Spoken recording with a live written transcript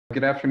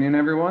Good afternoon,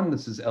 everyone.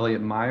 This is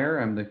Elliot Meyer.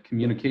 I'm the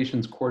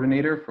Communications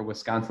Coordinator for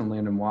Wisconsin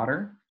Land and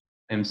Water.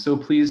 I'm so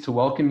pleased to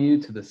welcome you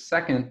to the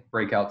second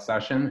breakout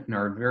session in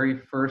our very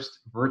first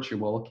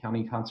virtual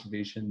County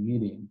Conservation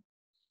meeting.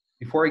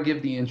 Before I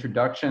give the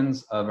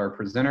introductions of our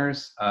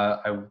presenters,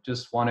 I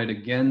just wanted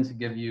again to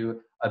give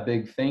you a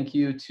big thank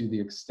you to the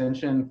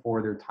Extension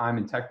for their time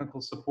and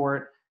technical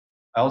support.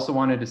 I also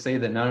wanted to say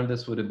that none of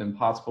this would have been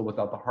possible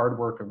without the hard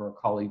work of our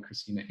colleague,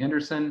 Christina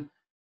Anderson,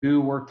 who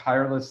worked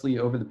tirelessly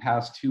over the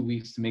past 2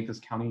 weeks to make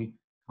this County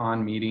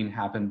Con meeting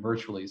happen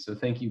virtually. So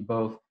thank you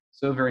both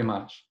so very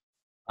much.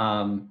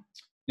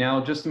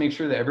 Now, just to make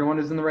sure that everyone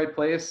is in the right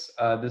place,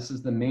 this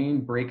is the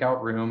main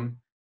breakout room,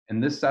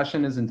 and this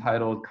session is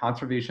entitled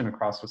Conservation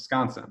Across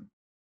Wisconsin.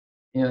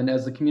 And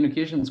as the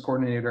communications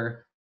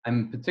coordinator,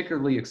 I'm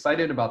particularly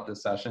excited about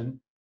this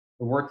session,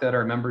 the work that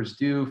our members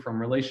do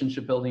from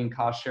relationship building,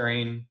 cost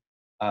sharing,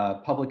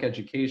 public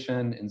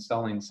education,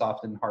 installing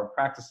soft and hard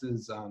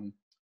practices,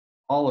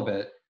 all of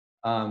it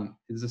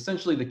is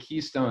essentially the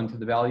keystone to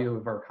the value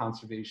of our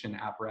conservation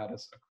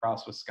apparatus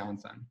across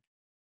Wisconsin.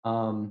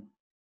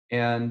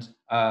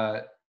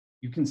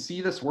 You can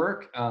see this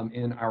work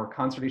in our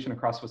Conservation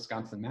Across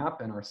Wisconsin map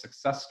and our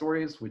success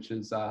stories, which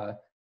is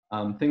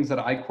things that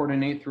I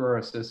coordinate through our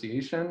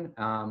association.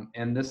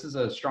 And this is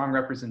a strong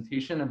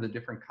representation of the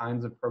different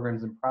kinds of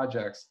programs and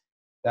projects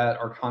that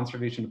our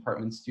conservation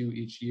departments do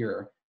each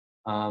year.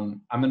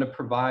 I'm going to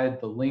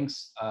provide the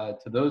links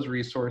to those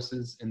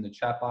resources in the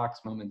chat box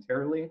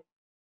momentarily.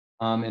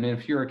 And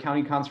if you're a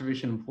county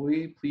conservation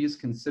employee, please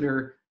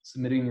consider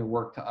submitting your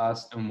work to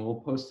us and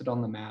we'll post it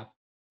on the map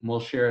and we'll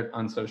share it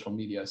on social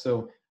media.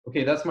 So,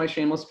 okay, that's my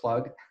shameless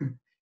plug.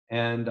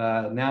 And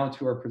now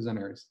to our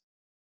presenters.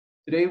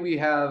 Today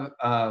we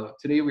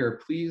are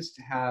pleased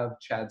to have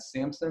Chad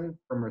Sampson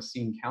from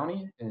Racine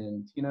County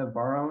and Tina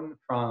Barone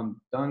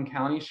from Dunn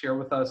County share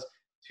with us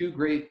two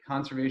great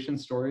conservation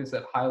stories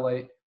that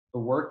highlight the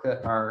work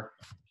that our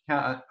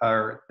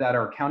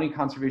county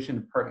conservation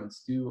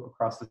departments do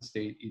across the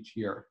state each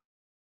year.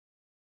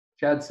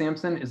 Chad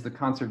Sampson is the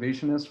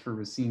conservationist for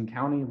Racine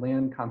County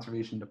Land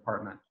Conservation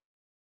Department.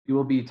 He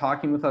will be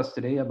talking with us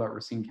today about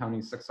Racine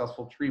County's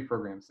successful tree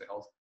program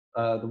sales,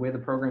 the way the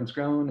program's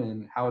grown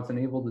and how it's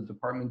enabled the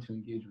department to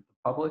engage with the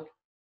public.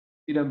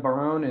 Tina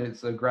Barone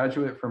is a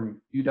graduate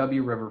from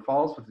UW River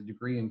Falls with a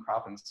degree in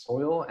crop and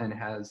soil and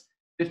has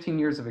 15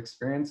 years of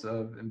experience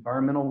of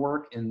environmental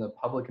work in the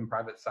public and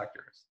private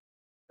sectors.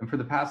 And for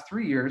the past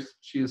 3 years,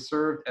 she has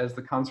served as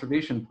the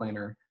conservation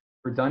planner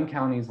for Dunn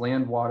County's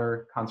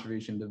Land+Water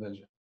Conservation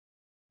Division.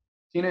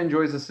 Tina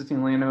enjoys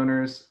assisting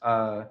landowners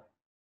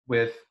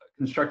with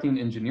constructing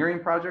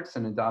engineering projects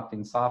and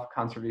adopting soft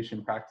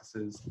conservation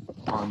practices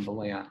on the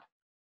land.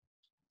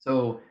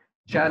 So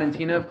Chad and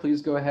Tina,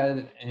 please go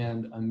ahead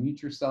and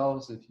unmute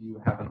yourselves if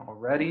you haven't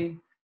already.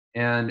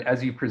 And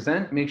as you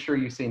present, make sure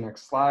you say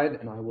next slide,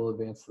 and I will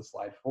advance the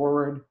slide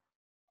forward.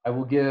 I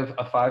will give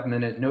a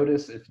 5-minute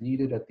notice if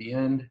needed at the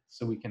end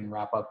so we can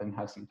wrap up and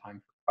have some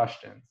time for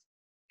questions.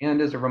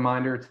 And as a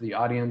reminder to the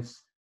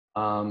audience,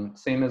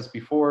 same as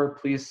before,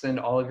 please send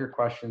all of your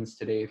questions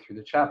today through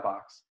the chat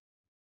box.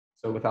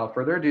 So without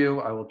further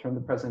ado, I will turn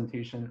the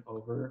presentation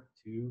over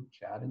to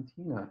Chad and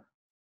Tina.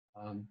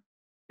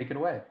 Take it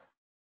away.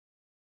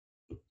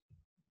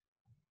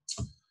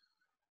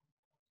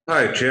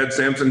 Hi, Chad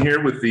Sampson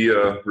here with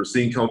the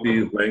Racine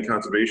County Land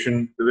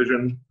Conservation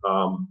Division.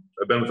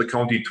 I've been with the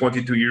county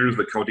 22 years,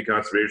 the county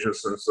conservationist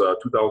since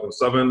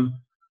 2007.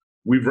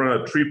 We've run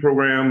a tree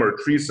program or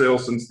tree sale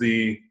since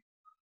the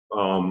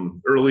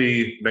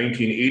early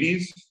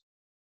 1980s.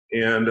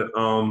 And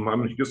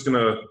I'm just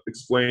gonna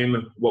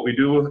explain what we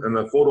do. And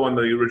the photo on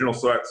the original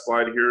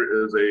slide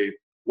here is a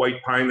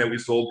white pine that we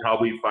sold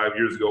probably 5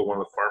 years ago. One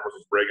of the farmers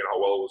was bragging how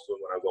well it was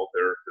doing when I was out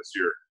there this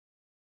year.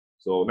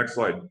 So next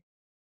slide.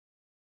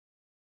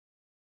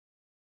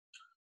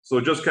 So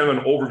just kind of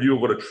an overview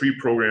of what a tree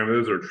program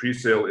is or a tree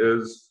sale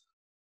is.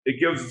 It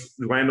gives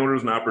the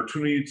landowners an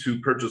opportunity to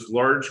purchase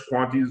large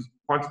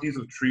quantities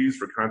of trees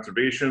for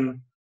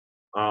conservation.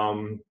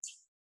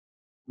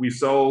 We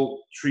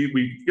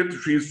get the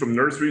trees from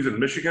nurseries in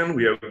Michigan.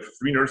 We have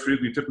 3 nurseries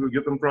we typically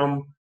get them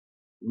from.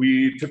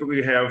 We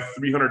typically have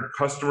 300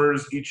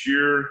 customers each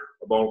year.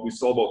 We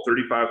sell about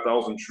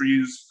 35,000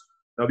 trees.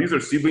 Now these are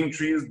seedling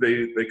trees.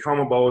 They come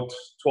about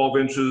 12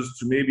 inches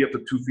to maybe up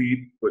to 2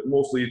 feet, but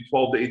mostly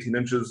 12 to 18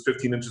 inches,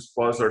 15 inches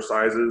plus are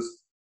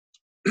sizes.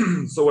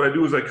 So what I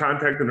do is I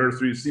contact the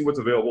nursery, see what's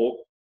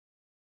available,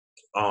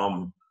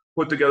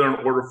 put together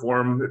an order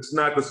form. It's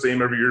not the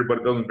same every year, but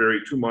it doesn't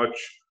vary too much.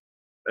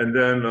 And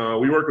then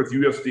we work with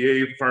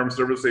USDA Farm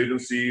Service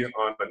Agency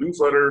on a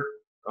newsletter.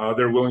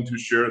 They're willing to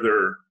share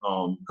their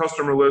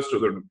customer list or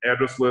their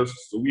address list.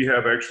 So we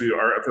have actually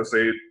our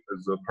FSA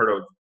is a part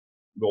of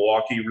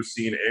Milwaukee,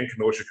 Racine, and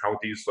Kenosha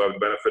counties. So I have the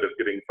benefit of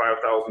getting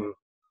 5,000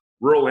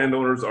 rural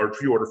landowners our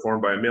tree order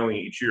form by mailing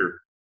each year.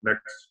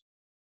 Next.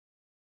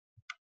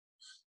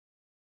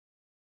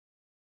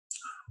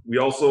 We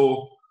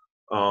also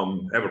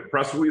have a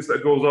press release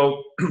that goes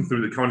out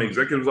through the county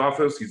executive's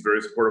office. He's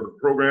very supportive of the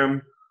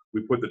program.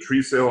 We put the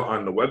tree sale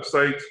on the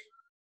website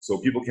so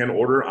people can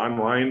order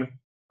online.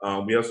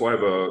 We also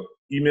have a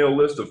email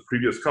list of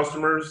previous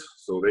customers,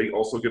 so they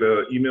also get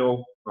an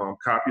email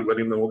copy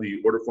letting them know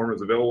the order form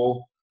is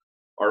available.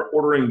 Our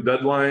ordering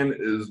deadline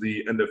is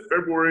the end of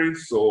February,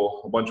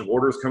 so a bunch of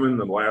orders come in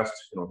the last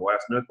minute,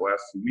 the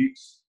last 2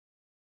 weeks.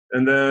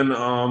 And then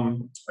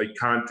I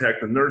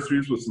contact the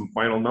nurseries with some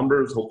final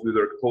numbers. Hopefully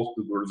they're close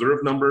to the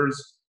reserve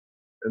numbers.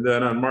 And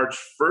then on March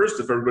 1st,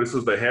 if everybody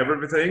says they have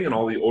everything and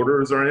all the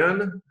orders are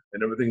in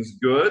and everything's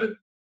good,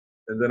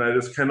 and then I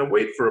just kind of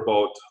wait for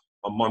about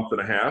a month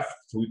and a half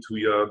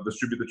to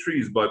distribute the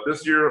trees. But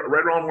this year,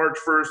 right around March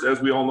 1st, as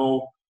we all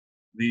know,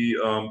 the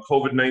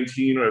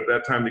COVID-19, or at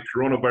that time the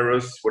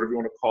coronavirus, whatever you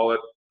want to call it,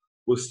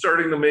 was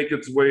starting to make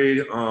its way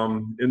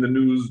in the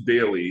news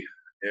daily,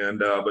 and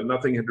but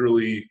nothing had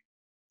really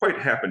quite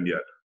happened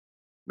yet.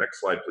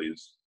 Next slide,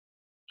 please.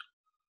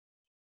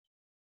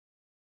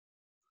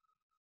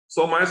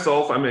 So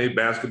myself, I'm a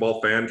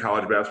basketball fan,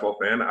 college basketball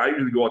fan. I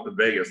usually go out to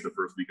Vegas the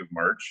first week of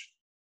March.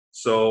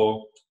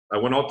 So I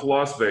went out to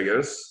Las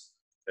Vegas,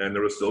 and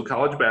there was still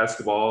college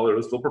basketball, there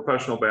was still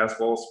professional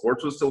basketball,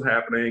 sports was still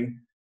happening.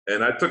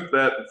 And I took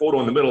that photo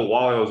in the middle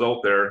while I was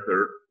out there.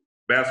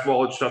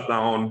 Basketball had shut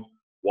down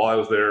while I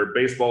was there.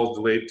 Baseball was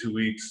delayed 2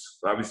 weeks,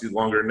 obviously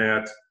longer than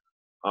that.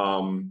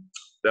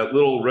 That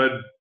little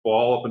red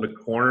ball up in the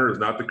corner is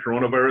not the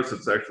coronavirus.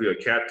 It's actually a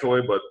cat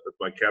toy, but it's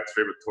my cat's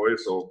favorite toy,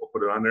 so I'll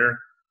put it on there.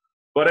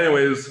 But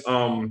anyways,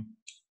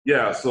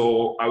 yeah,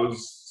 so I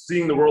was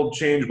seeing the world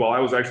change while I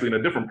was actually in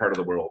a different part of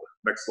the world.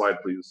 Next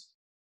slide, please.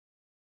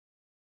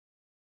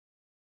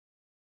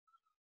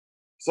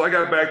 So I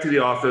got back to the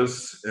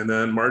office, and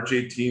then March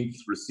 18th,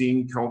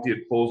 Racine County had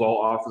closed all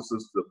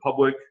offices to the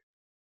public.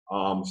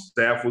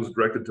 Staff was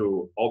directed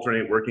to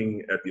alternate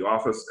working at the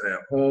office and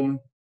at home.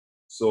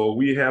 So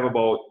we have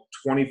about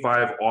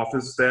 25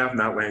 office staff,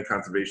 not land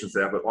conservation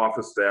staff, but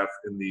office staff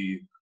in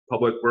the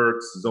public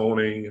works,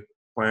 zoning,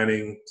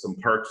 planning, some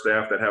park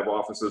staff that have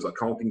offices,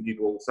 accounting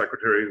people,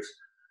 secretaries.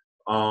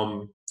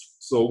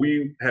 So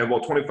we have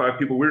about 25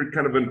 people. We were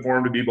kind of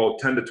informed to be about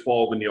 10 to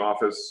 12 in the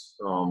office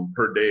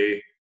per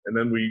day. And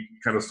then we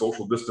kind of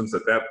social distance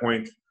at that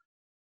point.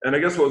 And I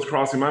guess what was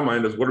crossing my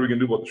mind is, what are we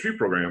gonna do about the tree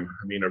program?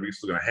 I mean, are we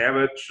still gonna have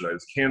it? Should I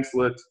just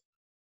cancel it?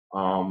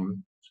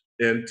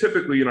 And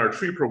typically in our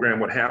tree program,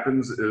 what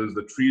happens is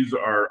the trees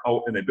are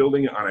out in a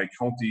building on a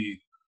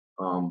county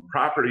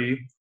property,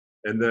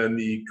 and then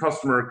the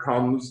customer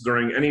comes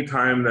during any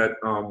time that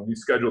we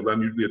schedule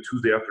them, usually a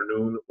Tuesday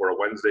afternoon or a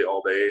Wednesday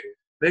all day.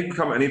 They can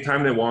come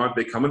anytime they want.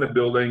 They come in the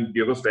building,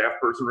 give a staff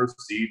person a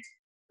receipt,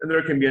 and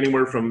there can be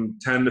anywhere from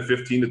 10 to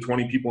 15 to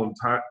 20 people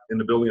in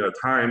the building at a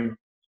time.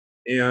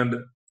 And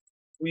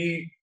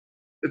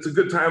it's a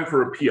good time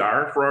for a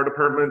PR for our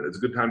department. It's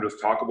a good time to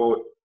just talk about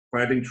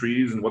planting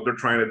trees and what they're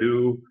trying to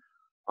do.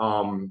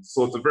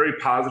 So it's a very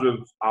positive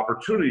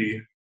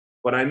opportunity,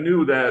 but I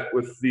knew that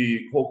with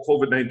the whole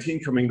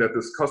COVID-19 coming, that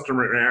this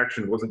customer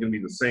interaction wasn't gonna be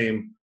the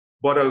same.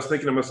 But I was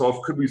thinking to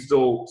myself, could we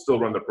still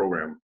run the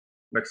program?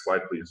 Next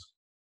slide, please.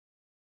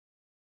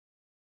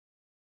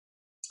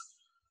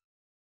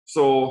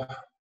 So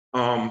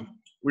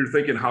we were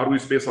thinking, how do we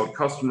space out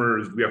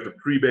customers? Do we have to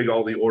pre-bag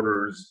all the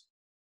orders,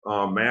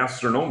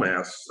 masks or no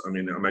masks? I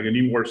mean, am I gonna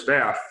need more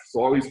staff?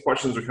 So all these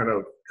questions are kind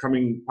of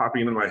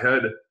popping into my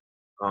head,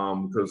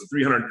 because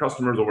 300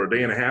 customers over a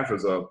day and a half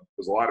is a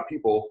lot of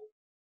people.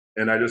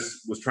 And I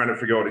just was trying to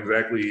figure out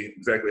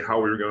exactly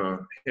how we were gonna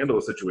handle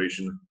the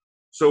situation.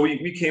 So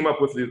we came up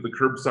with the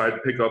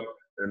curbside pickup,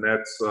 and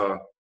that's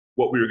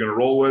what we were gonna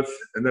roll with.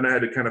 And then I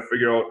had to kind of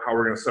figure out how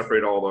we're gonna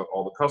separate all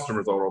the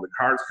customers, all the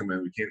cars come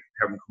in. We can't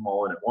have them come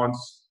all in at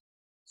once.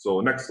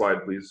 So next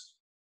slide, please.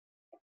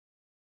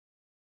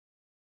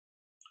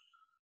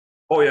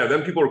 Oh yeah,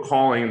 then people are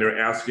calling and they're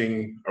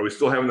asking, are we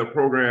still having the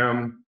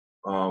program?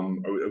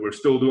 We're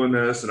still doing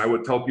this. And I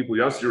would tell people,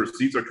 yes, your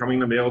receipts are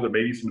coming in the mail. There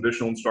may be some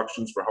additional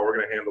instructions for how we're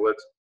gonna handle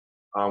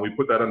it. We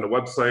put that on the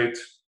website.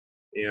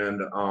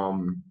 And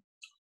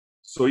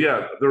so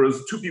yeah, there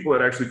was 2 people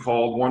that actually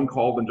called. One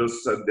called and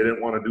just said they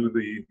didn't want to do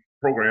the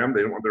program. They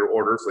didn't want their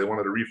order, so they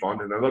wanted a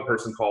refund. And another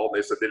person called and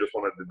they said they just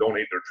wanted to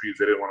donate their trees.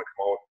 They didn't want to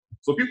come out.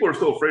 So people are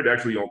still afraid to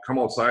actually come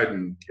outside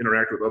and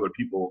interact with other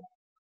people.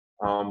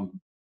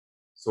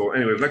 So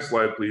anyways, next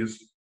slide,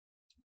 please.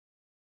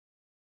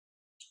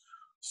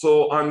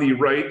 So on the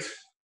right,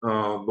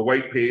 the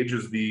white page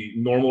is the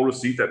normal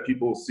receipt that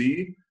people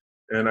see.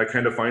 And I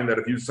kind of find that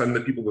if you send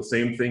the people the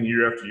same thing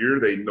year after year,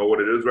 they know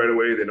what it is right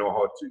away. They know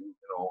how to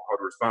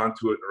respond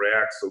to it and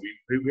react. So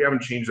we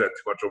haven't changed that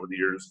too much over the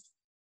years.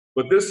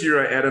 But this year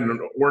I added an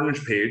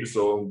orange page,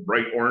 so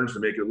bright orange to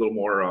make it a little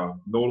more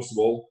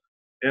noticeable.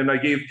 And I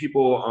gave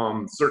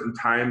people certain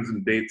times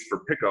and dates for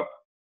pickup.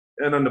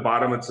 And on the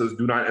bottom it says,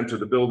 do not enter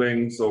the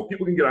building. So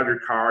people can get out of your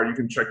car, you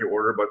can check your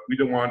order, but we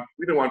didn't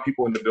want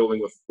people in the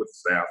building with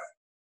staff.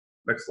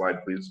 Next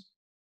slide, please.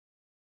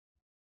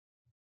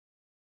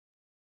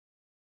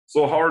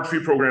 So how our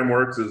tree program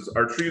works is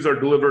our trees are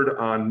delivered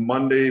on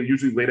Monday,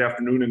 usually late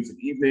afternoon into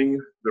the evening.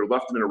 They're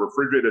left in a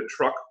refrigerated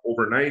truck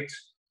overnight.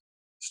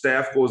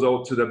 Staff goes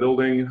out to the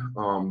building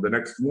the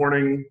next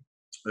morning,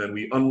 and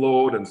we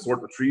unload and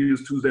sort the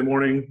trees Tuesday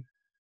morning.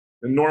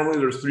 And normally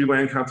there's 3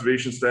 land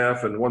conservation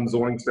staff and 1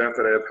 zoning staff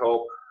that I have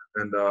help.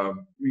 And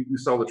we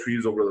sell the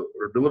trees over,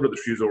 or deliver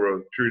the trees over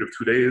a period of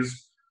 2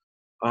 days.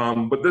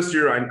 But this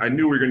year I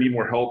knew we were gonna need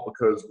more help,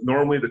 because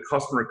normally the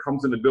customer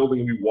comes in the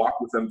building and we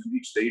walk with them to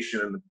each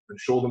station and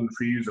show them the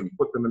trees and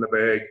put them in the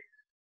bag.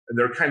 And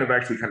they're kind of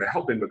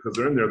helping, because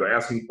they're in there, they're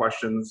asking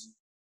questions.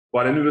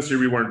 But I knew this year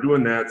we weren't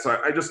doing that,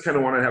 so I just kind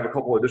of want to have a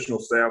couple additional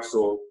staff.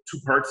 So 2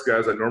 parks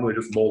guys that normally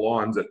just mow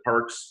lawns at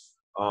parks,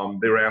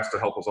 they were asked to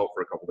help us out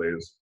for a couple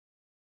days.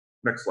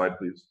 Next slide,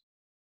 please.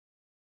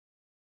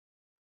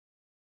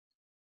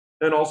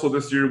 And also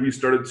this year we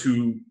started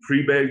to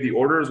pre-bag the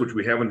orders, which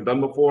we haven't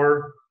done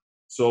before.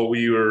 So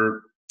we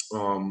were,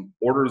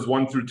 orders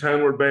 1 through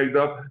 10 were bagged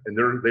up,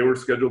 and they were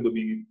scheduled to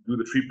do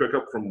the tree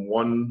pickup from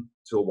 1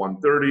 till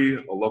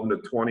 1:30, 11 to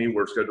 20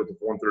 were scheduled to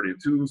 1:30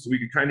 to 2, so we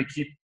could kind of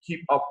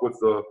keep up with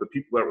the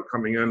people that were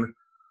coming in.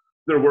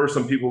 There were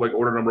some people, like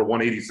order number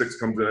 186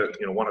 comes in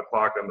at 1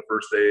 o'clock on the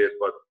first day,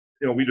 but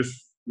we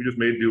just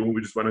made do.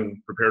 We just went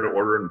and prepared an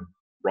order and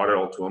brought it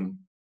all to them.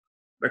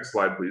 Next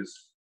slide, please.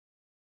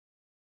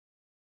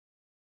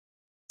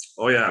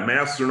 Oh yeah,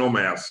 masks or no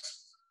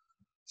masks.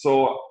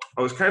 So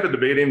I was kind of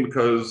debating,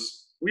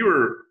 because we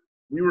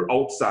were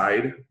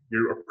outside.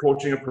 You're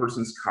approaching a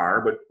person's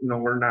car, but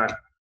we're not.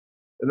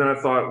 And then I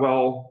thought,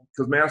 well,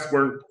 because masks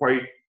weren't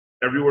quite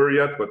everywhere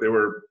yet, but they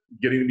were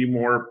getting to be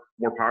more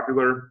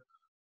popular.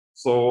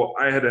 So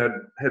I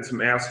had some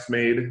masks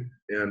made,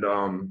 and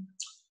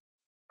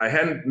I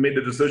hadn't made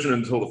the decision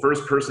until the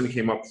first person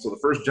came up. So the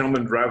first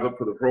gentleman drives up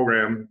for the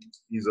program.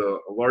 He's a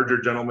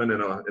larger gentleman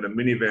in a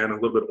minivan, a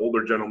little bit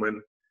older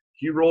gentleman.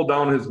 He rolled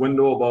down his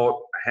window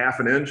about ½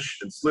 an inch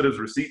and slid his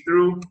receipt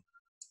through.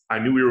 I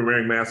knew we were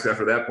wearing masks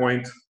after that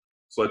point.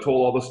 So I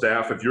told all the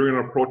staff, if you're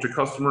going to approach a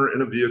customer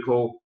in a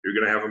vehicle, you're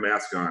going to have a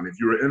mask on. If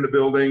you were in the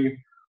building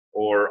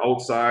or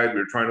outside, we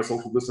were trying to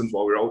social distance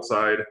while we were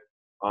outside,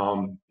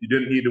 you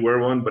didn't need to wear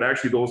one. But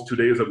actually those 2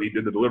 days that we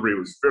did the delivery, it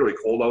was fairly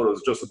cold out. It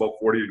was just about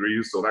 40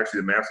 degrees. So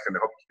actually the mask kind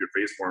of helped keep your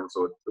face warm.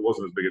 So it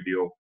wasn't as big a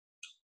deal.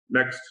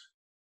 Next.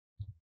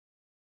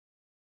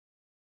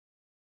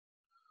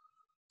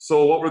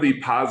 So what were the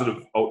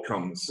positive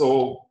outcomes?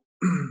 So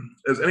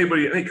as any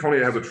county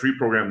that has a tree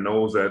program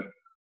knows, that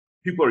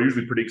people are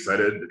usually pretty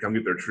excited to come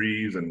get their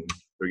trees, and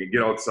they can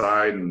get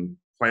outside and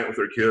plant with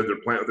their kids or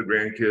plant with their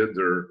grandkids,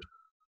 or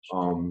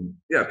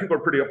yeah, people are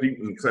pretty upbeat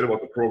and excited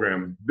about the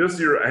program. This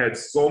year I had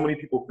so many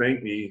people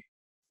thank me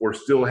for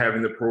still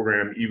having the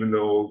program, even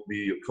though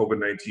the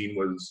COVID-19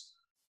 was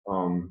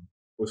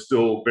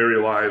still very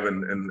alive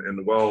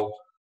and well,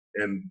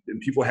 and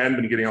people hadn't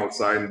been getting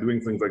outside and doing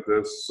things like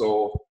this.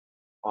 So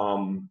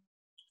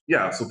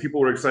yeah, so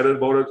people were excited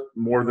about it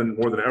more than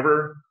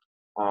ever.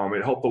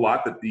 It helped a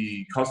lot that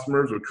the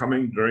customers were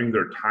coming during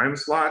their time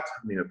slot.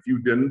 I mean, a few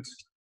didn't,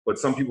 but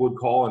some people would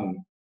call and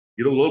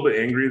get a little bit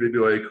angry. They'd be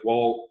like,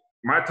 well,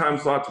 my time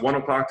slot's 1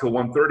 o'clock till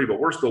 1:30, but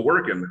we're still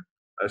working.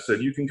 I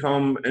said, you can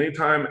come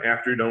anytime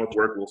after you're done with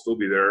work, we'll still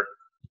be there.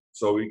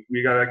 So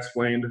we got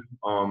explained.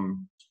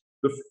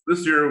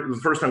 This year was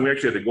the first time we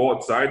actually had to go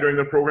outside during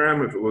the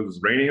program if it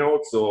was raining out.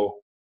 So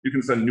you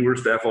can send newer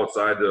staff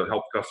outside to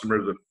help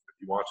customers if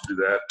you want to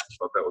do that. I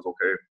thought that was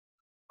okay.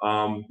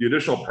 The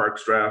additional park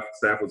staff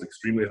was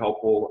extremely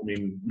helpful. I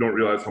mean, you don't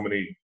realize how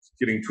many,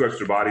 getting 2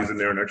 extra bodies in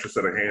there, an extra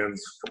set of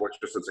hands, a couple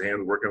extra sets of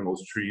hands working on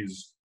those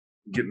trees,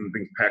 getting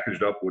things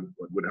packaged up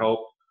would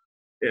help.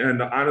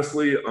 And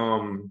honestly,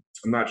 I'm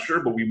not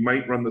sure, but we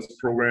might run this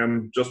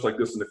program just like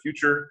this in the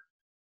future,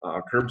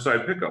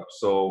 curbside pickup.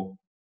 So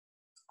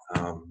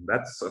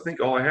that's, I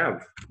think, all I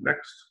have.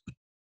 Next.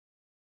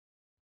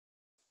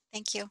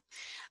 Thank you.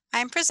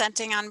 I'm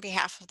presenting on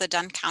behalf of the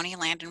Dunn County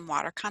Land and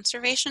Water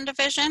Conservation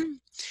Division.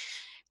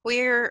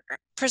 We're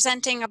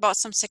presenting about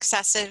some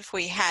successes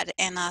we had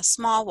in a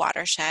small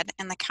watershed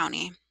in the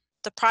county.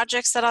 The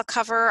projects that I'll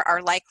cover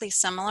are likely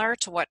similar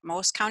to what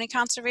most county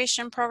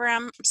conservation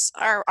programs,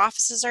 our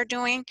offices are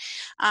doing,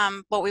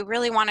 but we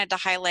really wanted to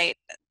highlight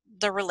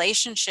the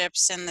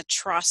relationships and the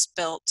trust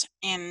built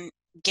in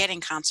getting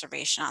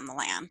conservation on the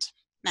land.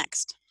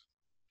 Next.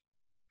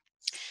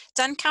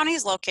 Dunn County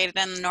is located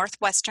in the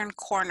northwestern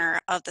corner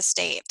of the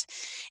state.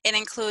 It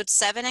includes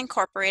 7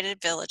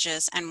 incorporated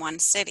villages and 1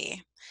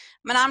 city.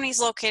 Menominee is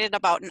located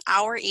about an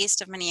hour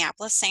east of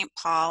Minneapolis-St.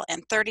 Paul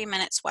and 30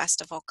 minutes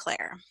west of Eau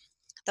Claire.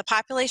 The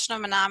population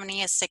of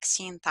Menominee is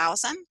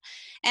 16,000,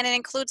 and it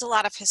includes a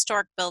lot of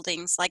historic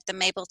buildings like the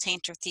Mabel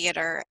Tainter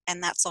Theater,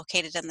 and that's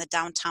located in the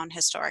downtown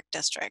historic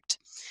district.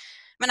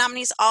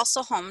 Menominee is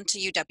also home to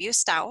UW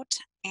Stout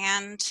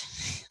and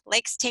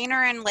Lakes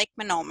Tainter and Lake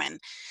Menomin.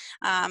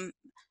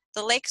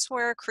 The lakes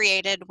were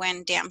created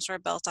when dams were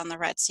built on the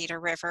Red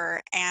Cedar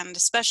River, and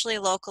especially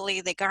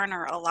locally, they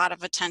garner a lot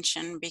of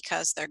attention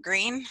because they're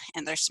green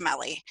and they're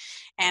smelly,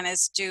 and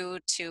is due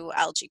to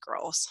algae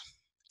growth.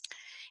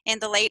 In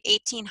the late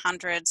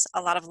 1800s,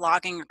 a lot of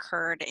logging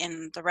occurred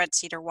in the Red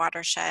Cedar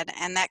watershed,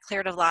 and that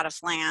cleared a lot of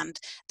land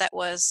that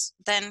was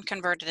then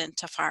converted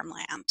into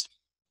farmland.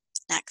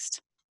 Next.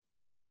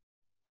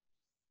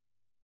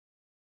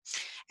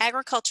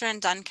 Agriculture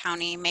in Dunn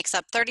County makes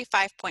up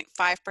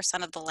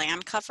 35.5% of the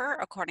land cover,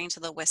 according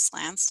to the WIS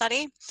land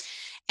study,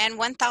 and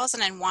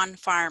 1,001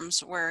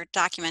 farms were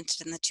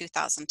documented in the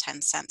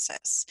 2010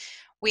 census.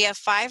 We have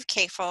 5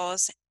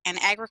 CAFOs, and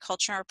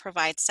agriculture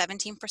provides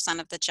 17%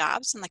 of the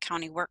jobs in the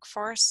county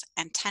workforce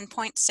and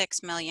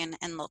 10.6 million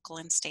in local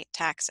and state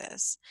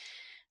taxes.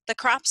 The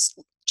crops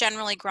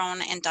generally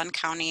grown in Dunn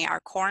County are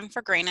corn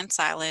for grain and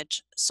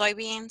silage,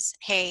 soybeans,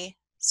 hay,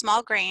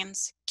 small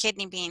grains,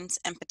 kidney beans,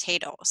 and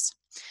potatoes.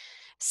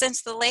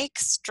 Since the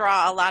lakes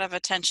draw a lot of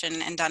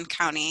attention in Dunn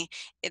County,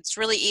 it's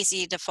really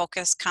easy to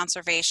focus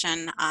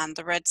conservation on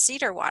the Red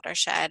Cedar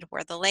watershed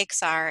where the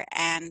lakes are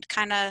and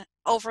kind of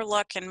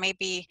overlook and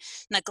maybe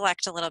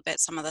neglect a little bit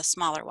some of the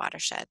smaller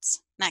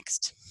watersheds.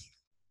 Next.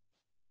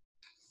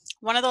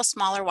 One of those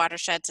smaller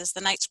watersheds is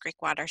the Knights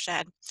Creek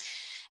watershed.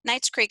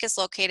 Knights Creek is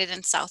located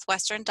in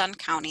southwestern Dunn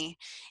County.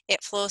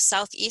 It flows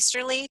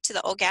southeasterly to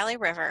the O'Galley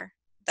River,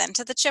 then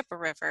to the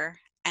Chippewa River,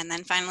 and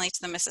then finally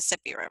to the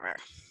Mississippi River.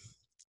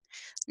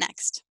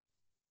 Next.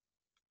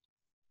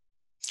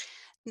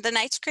 The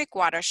Knights Creek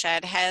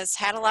watershed has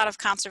had a lot of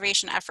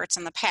conservation efforts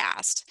in the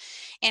past.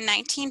 In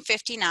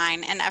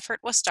 1959, an effort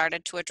was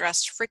started to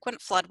address frequent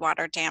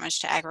floodwater damage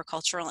to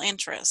agricultural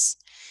interests.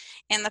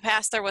 In the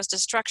past, there was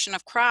destruction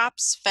of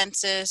crops,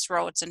 fences,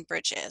 roads, and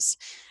bridges.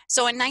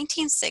 So in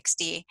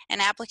 1960,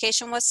 an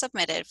application was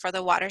submitted for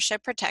the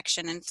Watershed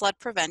Protection and Flood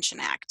Prevention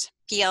Act,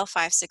 PL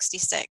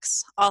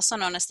 566, also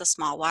known as the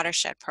Small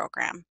Watershed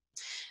Program.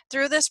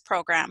 Through this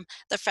program,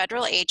 the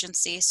federal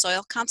agency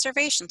Soil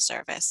Conservation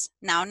Service,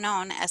 now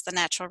known as the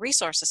Natural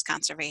Resources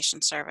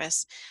Conservation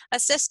Service,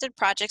 assisted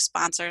project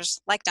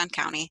sponsors like Dunn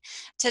County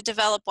to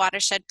develop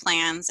watershed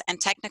plans and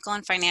technical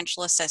and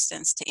financial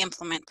assistance to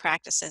implement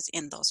practices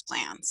in those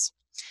plans.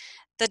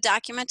 The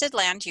documented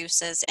land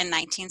uses in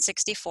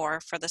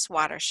 1964 for this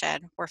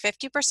watershed were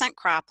 50%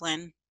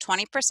 cropland,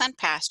 20%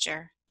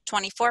 pasture,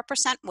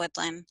 24%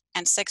 woodland,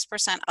 and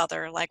 6%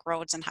 other like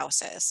roads and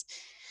houses.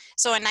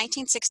 So in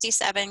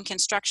 1967,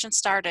 construction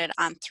started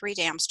on 3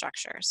 dam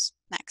structures.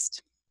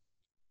 Next.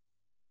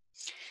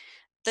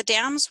 The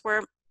dams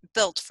were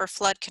built for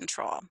flood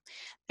control.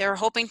 They were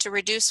hoping to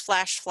reduce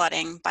flash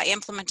flooding by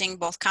implementing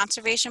both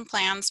conservation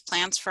plans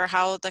for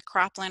how the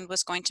cropland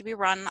was going to be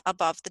run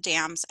above the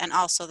dams, and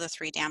also the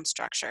 3 dam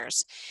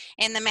structures.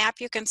 In the map,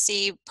 you can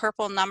see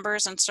purple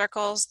numbers and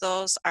circles.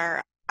 Those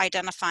are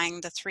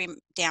identifying the 3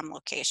 dam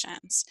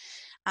locations.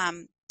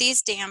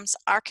 These dams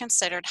are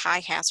considered high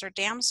hazard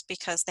dams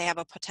because they have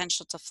a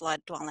potential to flood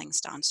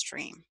dwellings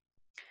downstream.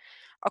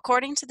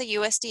 According to the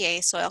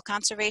USDA Soil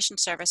Conservation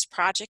Service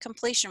project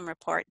completion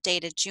report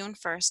dated June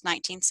 1st,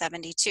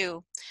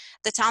 1972,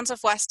 the towns of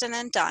Weston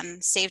and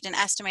Dunn saved an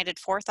estimated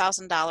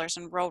 $4,000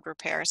 in road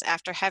repairs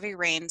after heavy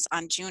rains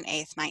on June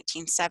 8th,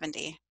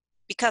 1970,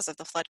 because of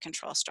the flood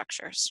control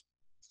structures.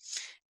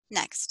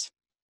 Next.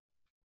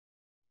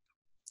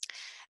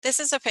 This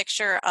is a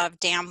picture of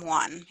Dam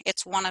 1.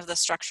 It's one of the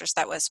structures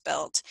that was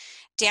built.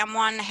 Dam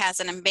 1 has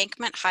an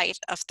embankment height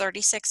of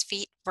 36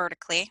 feet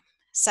vertically,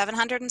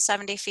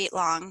 770 feet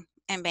long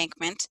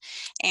embankment,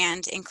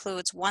 and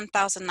includes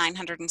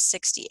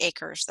 1,960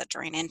 acres that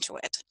drain into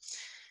it.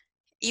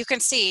 You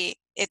can see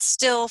it's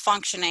still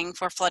functioning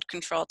for flood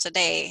control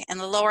today. In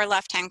the lower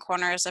left-hand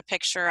corner is a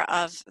picture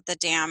of the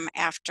dam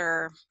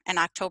after an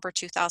October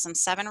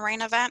 2007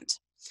 rain event.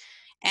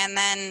 And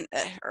then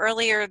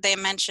earlier they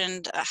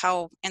mentioned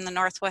how in the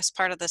northwest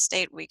part of the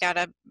state we got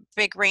a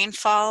big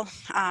rainfall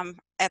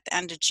at the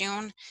end of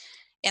June.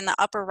 In the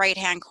upper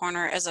right-hand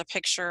corner is a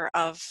picture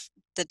of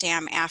the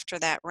dam after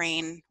that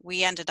rain.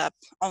 We ended up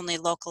only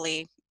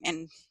locally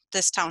in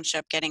this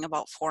township getting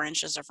about 4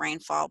 inches of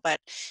rainfall,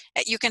 but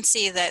you can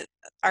see that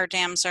our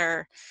dams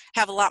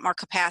have a lot more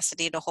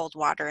capacity to hold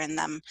water in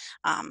them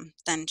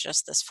than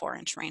just this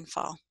 4-inch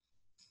rainfall.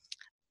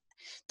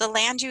 The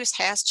land use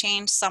has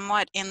changed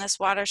somewhat in this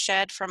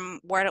watershed from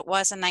where it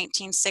was in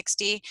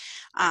 1960,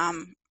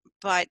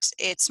 but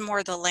it's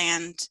more the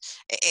land,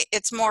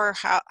 it's more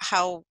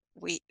how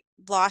we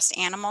lost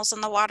animals in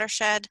the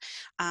watershed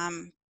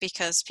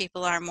because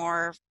people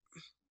are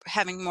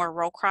having more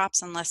row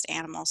crops and less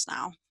animals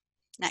now.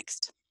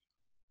 Next.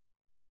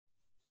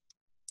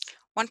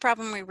 One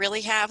problem we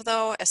really have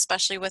though,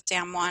 especially with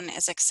Dam 1,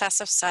 is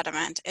excessive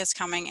sediment is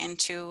coming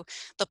into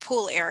the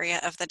pool area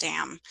of the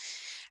dam.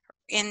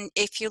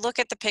 If you look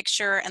at the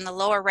picture in the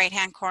lower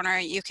right-hand corner,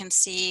 you can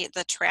see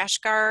the trash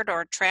guard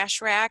or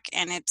trash rack,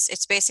 and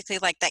it's basically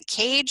like that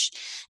cage,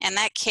 and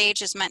that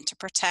cage is meant to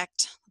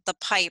protect the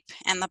pipe,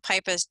 and the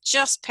pipe is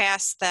just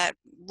past that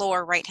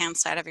lower right-hand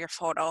side of your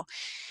photo.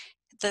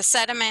 The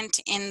sediment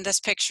in this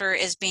picture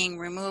is being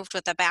removed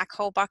with a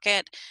backhoe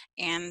bucket,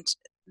 and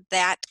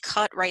that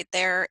cut right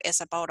there is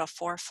about a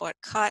 4-foot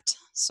cut.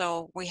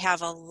 So we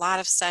have a lot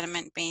of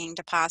sediment being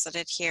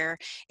deposited here.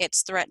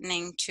 It's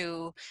threatening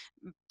to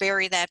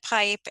bury that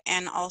pipe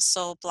and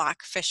also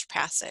block fish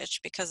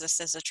passage because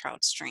this is a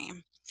trout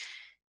stream.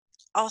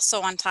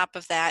 Also on top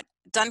of that,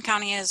 Dunn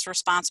County is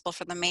responsible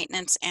for the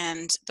maintenance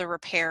and the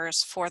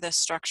repairs for this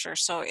structure,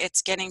 so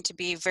it's getting to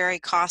be very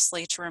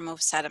costly to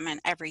remove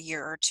sediment every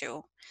year or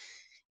two.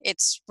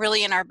 It's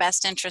really in our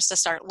best interest to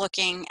start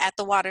looking at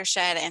the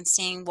watershed and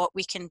seeing what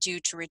we can do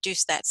to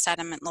reduce that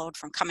sediment load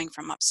from coming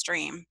from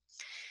upstream.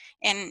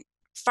 And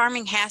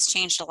farming has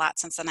changed a lot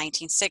since the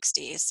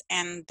 1960s,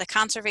 and the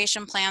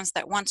conservation plans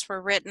that once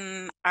were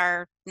written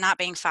are not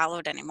being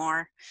followed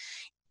anymore.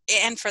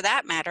 And for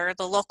that matter,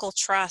 the local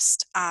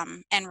trust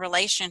and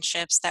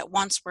relationships that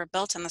once were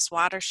built in this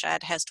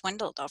watershed has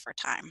dwindled over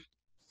time.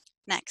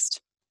 Next.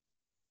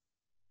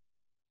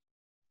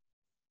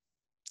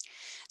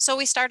 So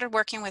we started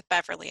working with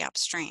Beverly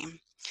upstream.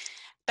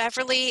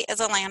 Beverly is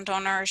a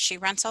landowner. She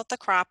rents out the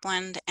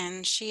cropland,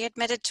 and she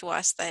admitted to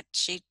us that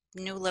she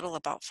knew little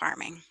about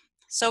farming.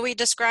 So we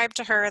described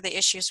to her the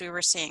issues we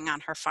were seeing on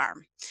her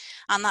farm.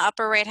 On the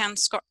upper right-hand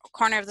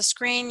corner of the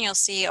screen, you'll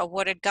see a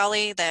wooded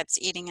gully that's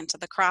eating into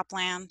the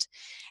cropland.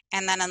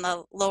 And then on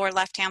the lower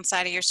left-hand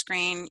side of your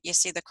screen, you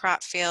see the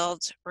crop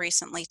field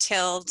recently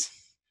tilled,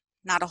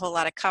 not a whole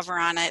lot of cover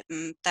on it,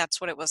 and that's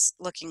what it was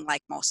looking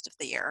like most of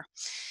the year.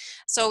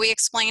 So we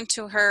explained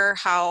to her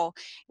how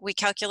we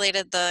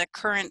calculated the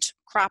current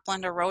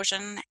cropland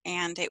erosion,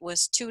 and it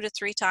was 2 to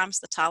 3 times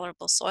the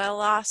tolerable soil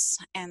loss.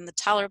 And the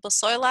tolerable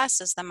soil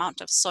loss is the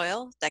amount of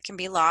soil that can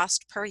be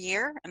lost per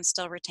year and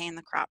still retain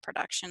the crop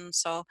production.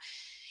 So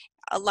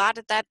a lot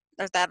of that,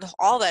 or that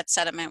all that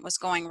sediment was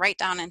going right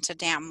down into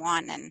Dam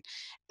 1, and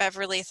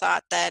Beverly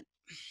thought that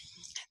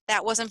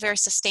that wasn't very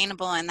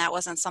sustainable and that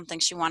wasn't something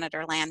she wanted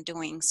her land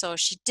doing. So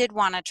she did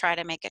want to try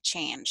to make a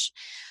change.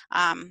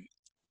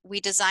 We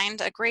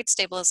designed a grade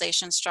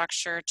stabilization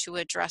structure to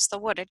address the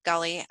wooded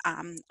gully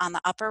on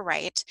the upper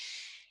right.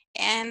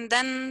 And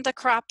then the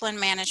cropland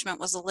management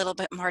was a little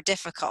bit more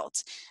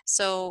difficult.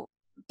 So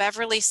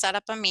Beverly set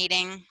up a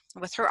meeting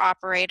with her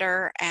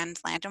operator and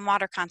Land and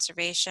Water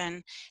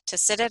Conservation to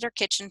sit at her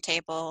kitchen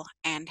table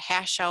and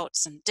hash out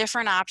some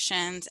different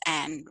options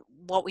and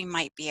what we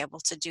might be able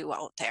to do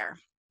out there.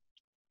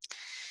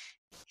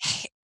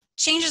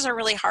 Changes are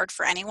really hard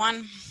for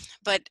anyone,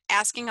 but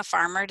asking a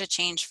farmer to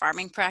change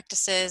farming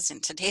practices in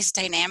today's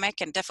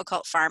dynamic and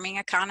difficult farming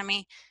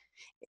economy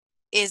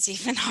is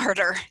even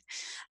harder.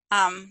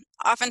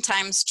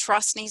 Oftentimes,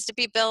 trust needs to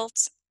be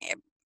built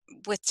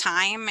with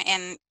time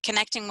and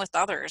connecting with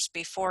others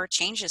before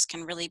changes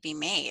can really be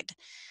made.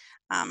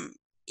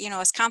 You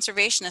know, as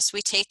conservationists,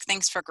 we take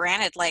things for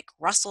granted, like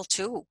Russell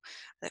 2,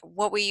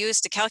 what we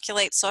use to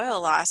calculate soil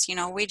loss. You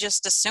know, we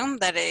just assume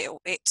that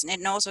it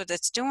knows what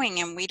it's doing,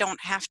 and we don't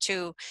have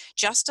to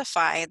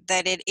justify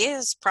that it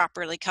is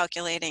properly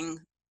calculating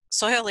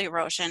soil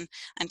erosion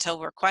until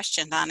we're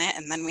questioned on it,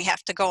 and then we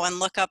have to go and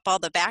look up all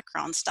the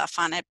background stuff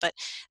on it. But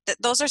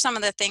those are some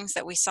of the things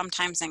that we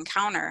sometimes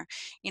encounter.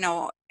 You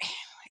know,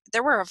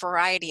 there were a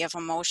variety of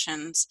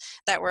emotions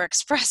that were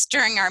expressed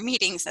during our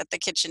meetings at the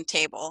kitchen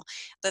table.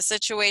 The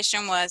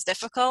situation was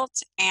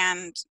difficult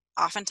and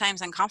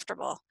oftentimes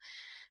uncomfortable.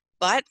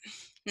 But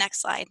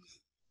next slide.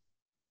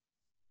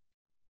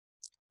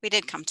 We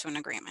did come to an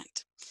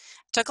agreement.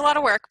 Took a lot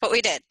of work, but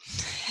we did.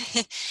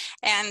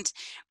 And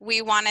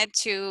we wanted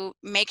to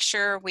make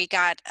sure we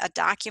got a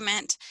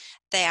document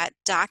that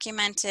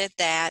documented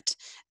that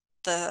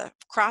the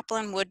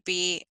cropland would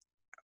be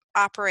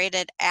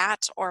operated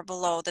at or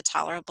below the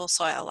tolerable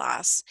soil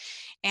loss.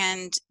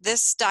 And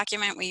this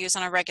document we use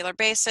on a regular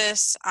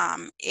basis.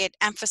 It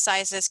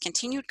emphasizes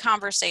continued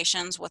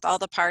conversations with all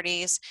the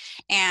parties,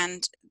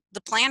 and the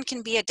plan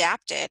can be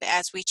adapted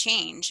as we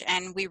change.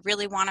 And we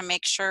really want to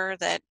make sure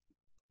that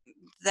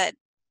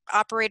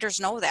operators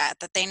know that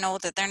they know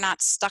that they're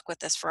not stuck with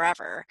this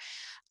forever.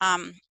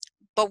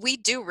 But we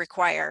do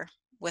require,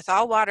 with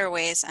all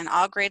waterways and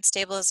all grade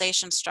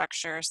stabilization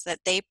structures, that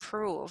they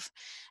prove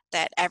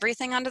that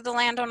everything under the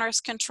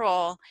landowner's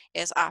control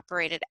is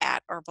operated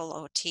at or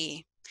below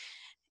T.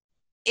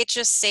 It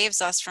just saves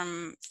us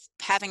from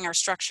having our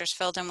structures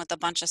filled in with a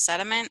bunch of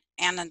sediment,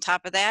 and on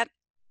top of that,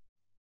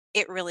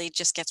 it really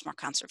just gets more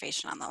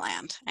conservation on the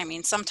land. I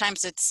mean,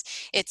 sometimes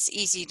it's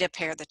easy to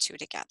pair the two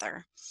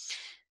together.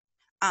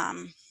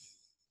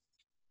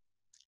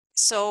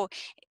 So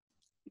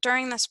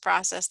during this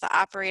process, the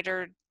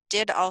operator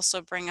did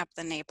also bring up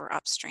the neighbor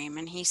upstream,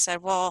 and he said,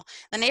 well,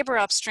 the neighbor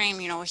upstream,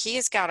 you know,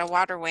 he's got a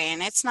waterway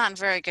and it's not in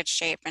very good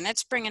shape, and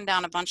it's bringing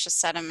down a bunch of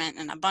sediment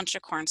and a bunch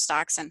of corn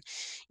stalks, and,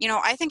 you know,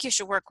 I think you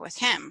should work with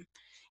him.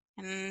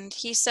 And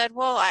he said,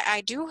 well,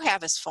 I do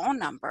have his phone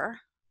number.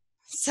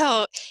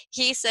 So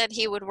he said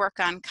he would work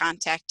on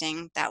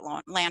contacting that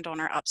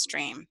landowner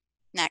upstream.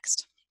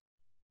 Next.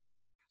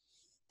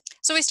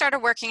 So we started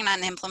working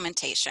on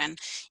implementation.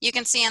 You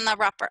can see in the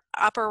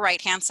upper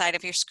right-hand side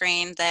of your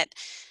screen that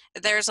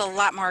there's a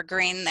lot more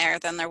green there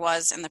than there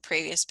was in the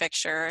previous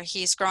picture.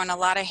 He's grown a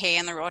lot of hay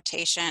in the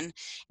rotation.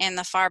 In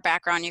the far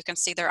background, you can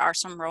see there are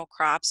some row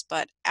crops,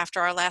 but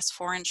after our last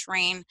 4-inch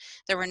rain,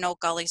 there were no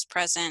gullies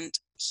present.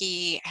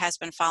 He has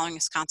been following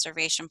his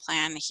conservation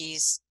plan.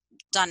 He's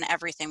done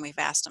everything we've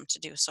asked him to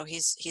do, so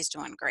he's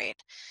doing great.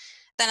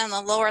 Then in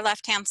the lower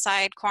left-hand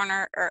side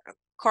corner, or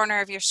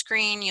corner of your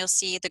screen, you'll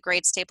see the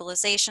grade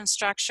stabilization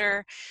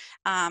structure.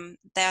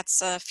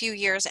 That's a few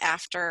years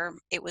after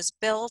it was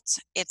built.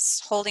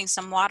 It's holding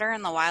some water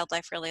and the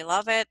wildlife really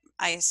love it.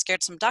 I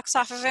scared some ducks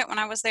off of it when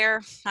I was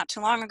there not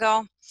too long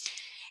ago.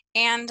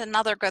 And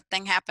another good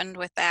thing happened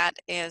with that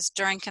is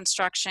during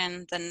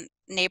construction, the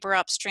neighbor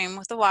upstream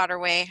with the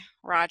waterway,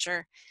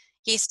 Roger,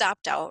 he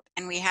stopped out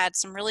and we had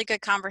some really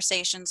good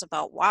conversations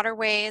about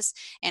waterways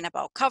and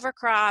about cover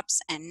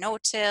crops and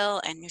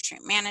no-till and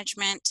nutrient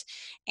management.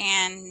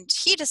 And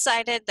he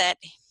decided that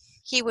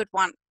he would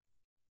want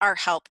our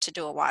help to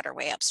do a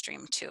waterway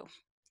upstream too.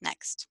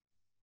 Next.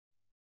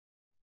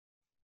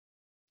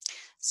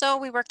 So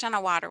we worked on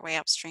a waterway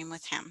upstream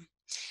with him.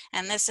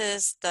 And this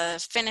is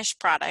the finished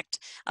product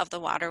of the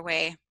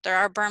waterway. There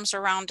are berms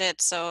around it,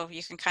 so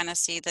you can kind of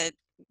see that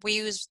we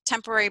use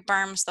temporary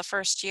berms the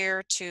first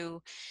year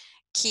to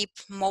keep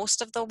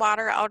most of the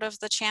water out of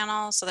the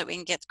channel so that we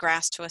can get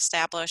grass to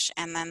establish.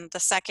 And then the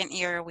second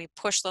year we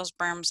push those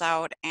berms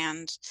out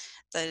and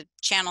the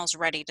channel's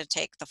ready to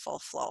take the full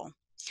flow.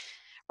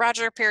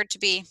 Roger appeared to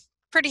be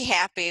pretty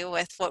happy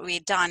with what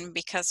we'd done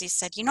because he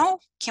said, you know,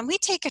 can we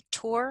take a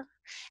tour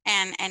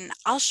and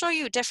I'll show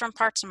you different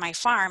parts of my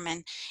farm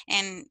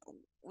and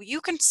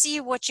you can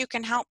see what you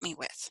can help me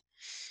with.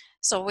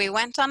 So we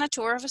went on a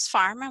tour of his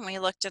farm and we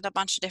looked at a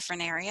bunch of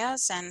different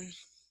areas and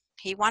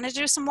he wanted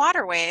to do some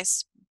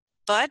waterways.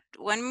 But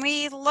when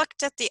we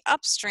looked at the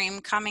upstream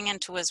coming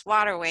into his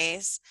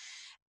waterways,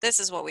 this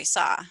is what we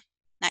saw.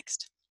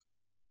 Next.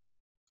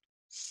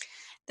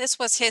 This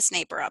was his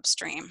neighbor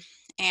upstream,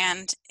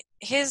 and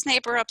his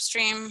neighbor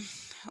upstream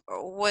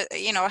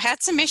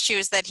had some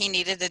issues that he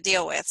needed to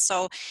deal with.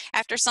 So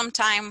after some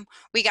time,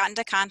 we got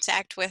into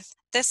contact with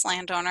this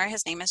landowner.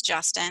 His name is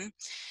Justin.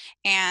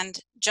 And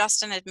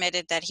Justin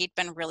admitted that he'd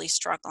been really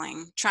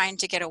struggling trying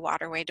to get a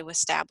waterway to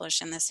establish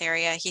in this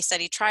area. He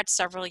said he tried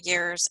several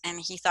years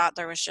and he thought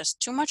there was just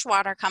too much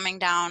water coming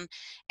down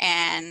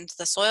and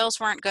the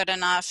soils weren't good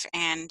enough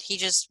and he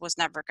just was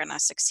never going to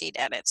succeed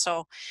at it.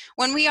 So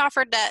when we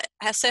offered to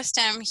assist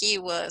him, he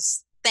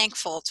was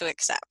thankful to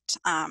accept.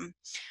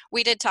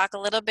 We did talk a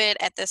little bit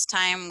at this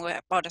time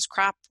about his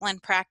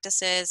cropland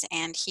practices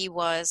and he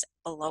was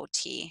below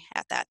T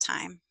at that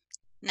time.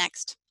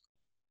 Next.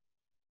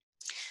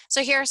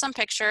 So here are some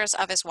pictures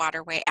of his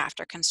waterway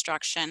after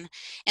construction.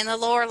 In the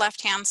lower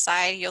left-hand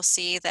side, you'll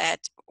see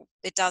that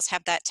it does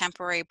have that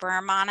temporary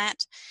berm on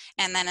it.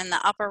 And then in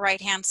the upper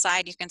right-hand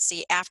side, you can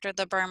see after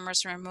the berm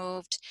was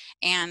removed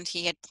and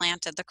he had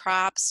planted the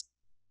crops.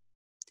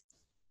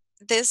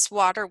 This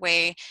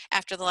waterway,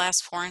 after the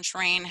last 4-inch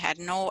rain, had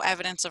no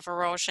evidence of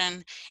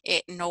erosion.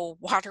 No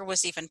water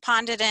was even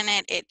ponded in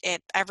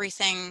it.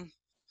 Everything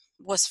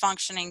was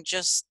functioning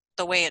just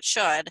the way it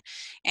should.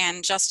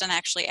 And Justin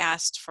actually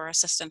asked for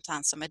assistance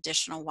on some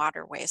additional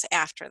waterways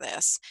after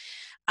this.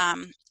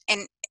 And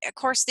of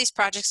course, these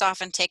projects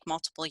often take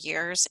multiple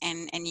years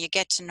and you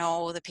get to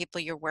know the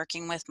people you're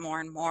working with more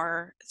and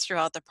more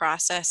throughout the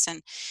process.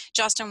 And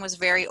Justin was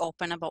very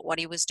open about what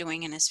he was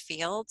doing in his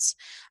fields.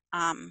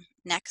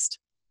 Next.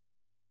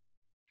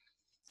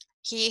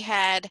 He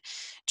had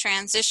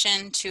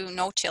transitioned to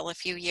no-till a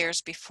few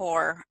years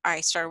before I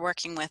started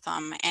working with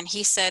him. And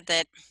he said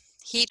that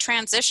he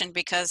transitioned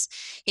because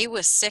he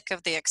was sick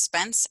of the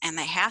expense and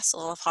the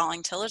hassle of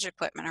hauling tillage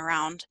equipment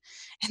around.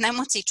 And then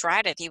once he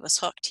tried it, he was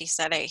hooked. He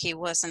said he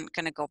wasn't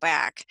going to go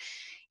back.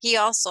 He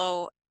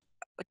also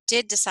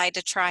did decide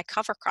to try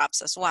cover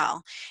crops as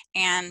well.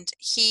 And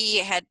he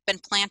had been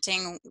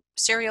planting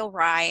cereal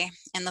rye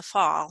in the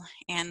fall.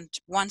 And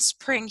one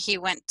spring he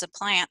went to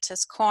plant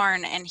his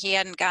corn and he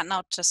hadn't gotten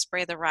out to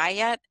spray the rye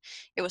yet.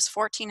 It was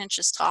 14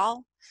 inches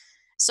tall.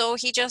 So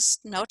he just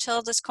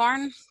no-tilled his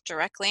corn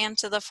directly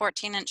into the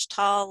 14-inch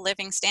tall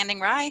living standing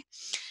rye.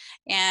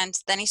 And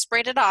then he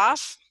sprayed it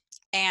off.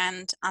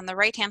 And on the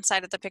right-hand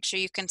side of the picture,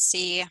 you can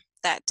see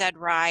that dead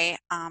rye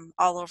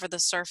all over the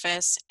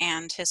surface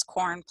and his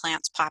corn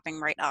plants popping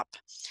right up.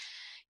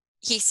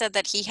 He said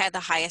that he had the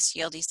highest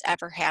yield he's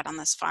ever had on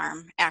this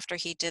farm after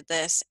he did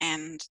this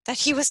and that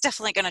he was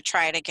definitely going to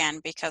try it again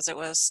because it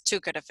was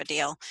too good of a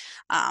deal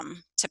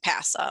to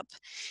pass up.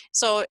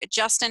 So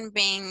Justin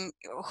being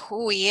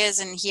who he is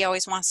and he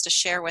always wants to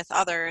share with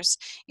others,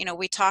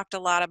 we talked a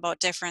lot about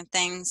different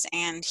things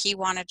and he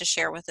wanted to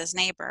share with his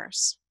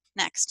neighbors.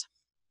 Next.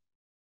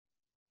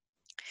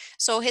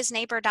 So his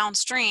neighbor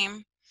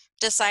downstream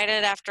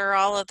decided after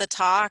all of the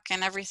talk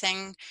and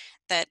everything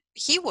that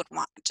he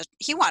wanted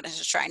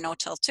to try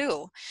no-till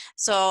too.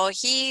 So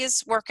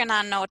he's working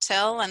on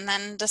no-till and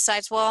then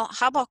decides, well,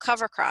 how about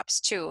cover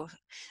crops too?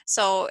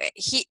 So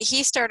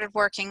he started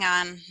working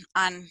on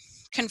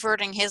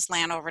converting his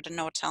land over to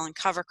no-till and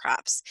cover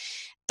crops.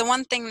 The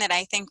one thing that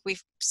I think we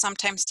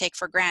sometimes take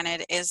for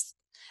granted is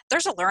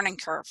there's a learning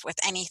curve with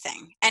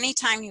anything.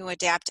 Anytime you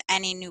adapt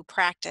any new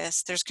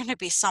practice, there's going to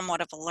be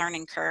somewhat of a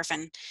learning curve,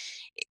 and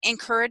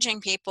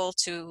encouraging people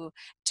to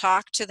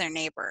talk to their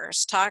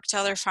neighbors, talk to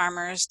other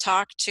farmers,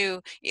 talk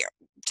to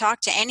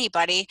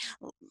anybody,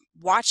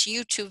 watch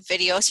YouTube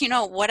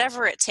videos,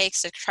 whatever it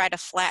takes to try to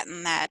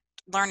flatten that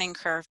learning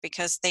curve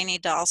because they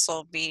need to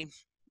also be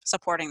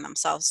supporting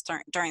themselves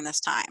during this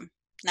time.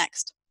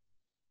 Next.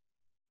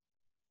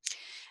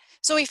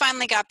 So we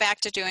finally got back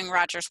to doing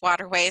Rogers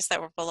waterways that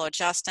were below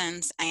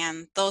Justin's,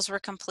 and those were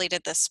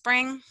completed this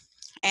spring.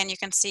 And you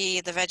can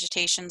see the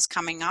vegetation's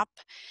coming up.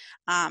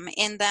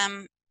 In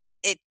them,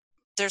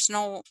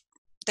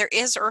 there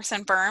is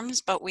earthen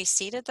berms, but we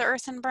seeded the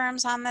earthen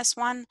berms on this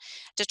one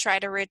to try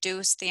to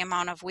reduce the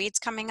amount of weeds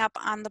coming up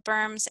on the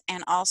berms,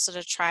 and also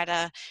to try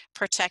to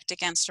protect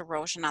against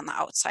erosion on the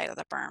outside of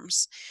the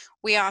berms.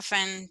 We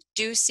often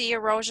do see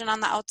erosion on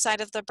the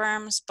outside of the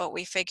berms, but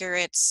we figure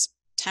it's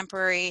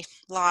temporary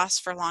loss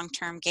for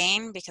long-term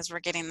gain because we're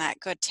getting that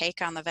good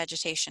take on the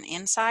vegetation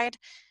inside.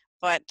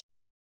 But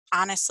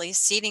honestly,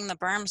 seeding the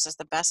berms is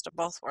the best of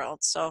both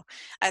worlds. So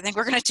I think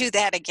we're going to do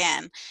that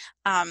again.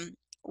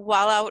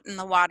 While out in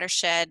the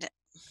watershed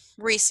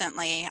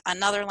recently,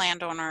 another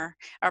landowner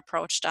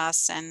approached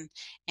us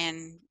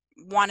and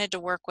wanted to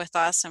work with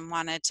us and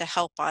wanted to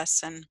help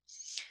us. And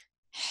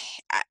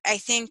I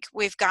think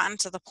we've gotten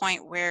to the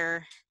point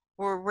where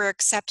we're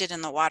accepted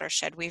in the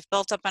watershed. We've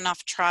built up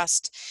enough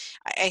trust.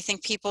 I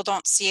think people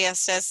don't see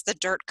us as the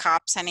dirt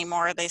cops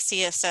anymore. They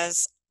see us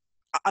as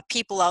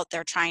people out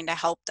there trying to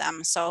help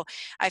them. So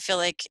I feel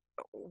like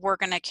we're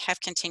going to have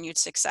continued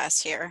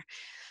success here.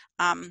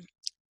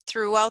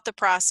 Throughout the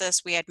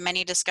process, we had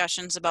many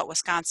discussions about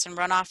Wisconsin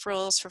runoff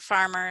rules for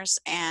farmers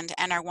and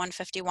NR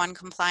 151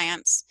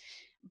 compliance.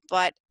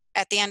 But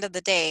at the end of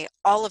the day,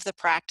 all of the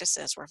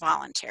practices were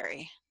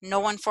voluntary.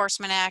 No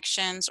enforcement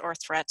actions or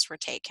threats were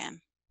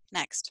taken.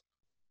 Next.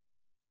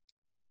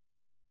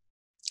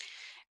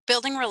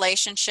 Building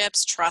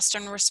relationships, trust,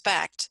 and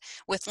respect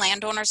with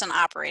landowners and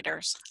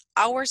operators,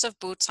 hours of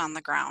boots on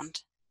the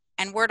ground,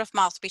 and word of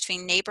mouth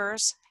between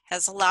neighbors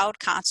has allowed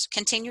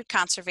continued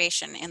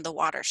conservation in the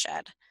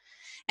watershed.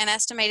 An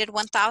estimated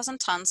 1,000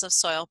 tons of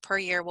soil per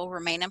year will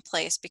remain in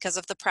place because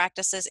of the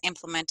practices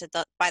implemented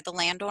by the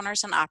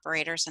landowners and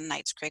operators in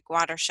Knights Creek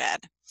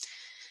Watershed.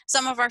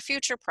 Some of our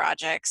future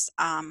projects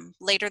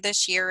later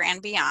this year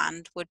and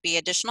beyond would be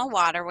additional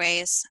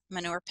waterways,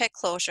 manure pit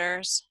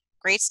closures,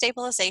 grade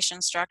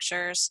stabilization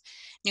structures,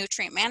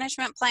 nutrient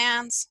management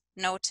plans,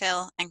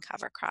 no-till, and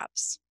cover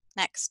crops.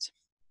 Next.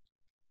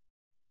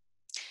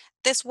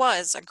 This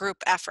was a group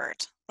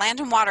effort. Land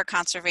and water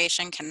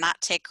conservation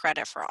cannot take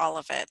credit for all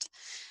of it.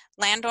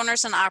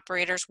 Landowners and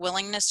operators'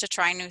 willingness to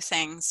try new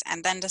things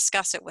and then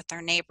discuss it with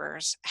their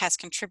neighbors has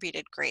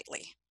contributed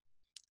greatly.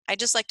 I'd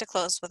just like to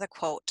close with a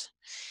quote.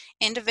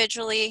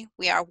 Individually,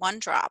 we are one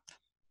drop.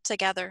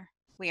 Together,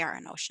 we are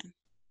an ocean.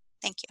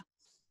 Thank you.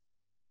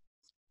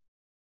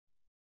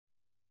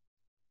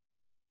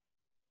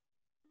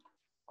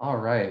 All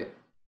right.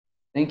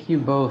 Thank you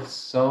both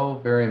so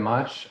very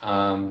much.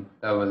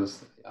 That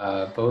was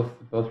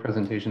both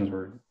presentations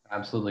were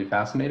absolutely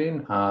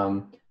fascinating.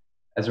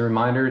 As a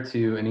reminder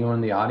to anyone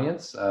in the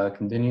audience,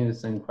 continue to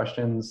send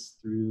questions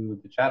through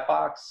the chat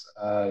box.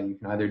 You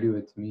can either do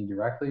it to me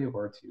directly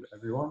or to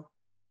everyone.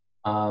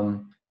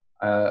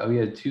 We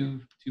had two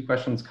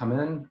questions come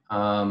in.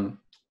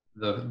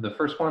 The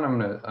first one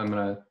I'm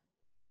gonna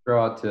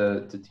throw out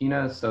to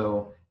Tina.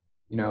 So,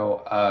 you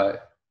know,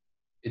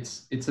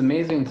 it's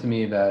amazing to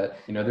me that,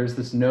 you know, there's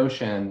this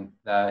notion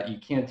that you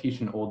can't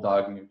teach an old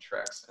dog new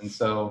tricks. And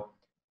so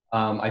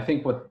I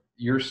think what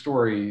your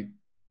story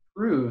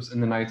proves in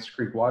the Knights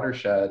Creek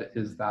watershed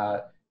is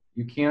that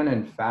you can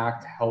in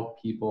fact help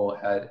people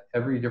at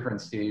every different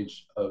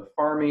stage of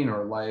farming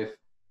or life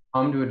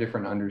come to a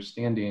different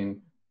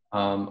understanding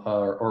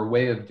or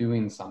way of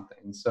doing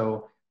something.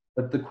 So,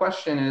 but the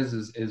question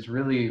is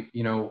really,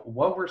 you know,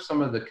 what were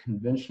some of the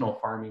conventional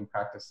farming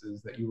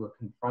practices that you were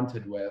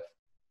confronted with?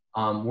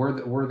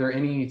 Were there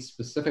any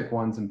specific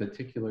ones in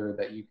particular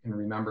that you can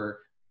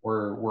remember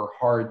were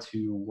hard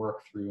to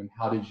work through, and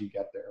how did you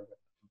get there with them?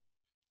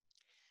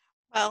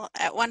 Well,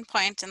 at one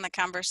point in the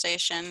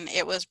conversation,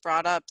 it was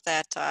brought up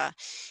that,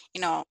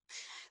 you know,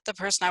 the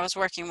person I was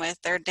working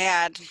with, their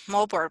dad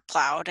moldboard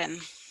plowed, and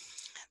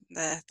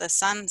the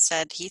son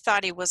said he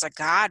thought he was a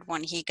god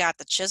when he got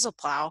the chisel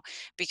plow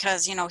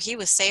because, you know, he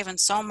was saving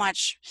so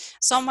much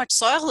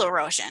soil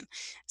erosion.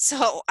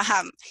 So,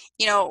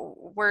 you know,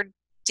 we're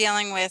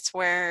dealing with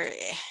where,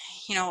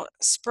 you know,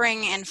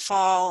 spring and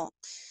fall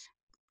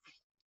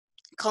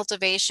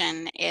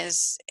cultivation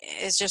is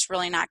just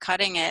really not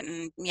cutting it.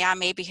 And yeah,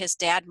 maybe his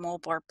dad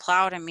moldboard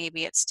plowed and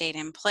maybe it stayed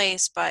in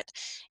place, but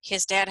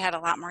his dad had a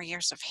lot more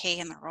years of hay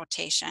in the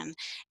rotation.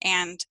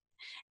 And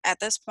at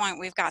this point,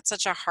 we've got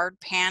such a hard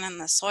pan in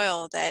the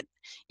soil that,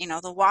 you know,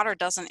 the water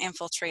doesn't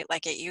infiltrate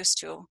like it used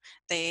to.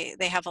 They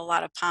have a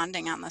lot of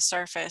ponding on the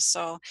surface.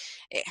 So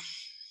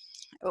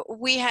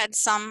we had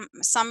some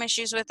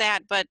issues with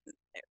that, but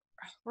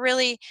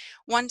really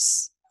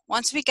once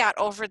we got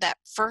over that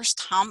first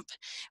hump,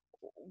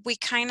 we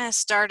kind of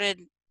started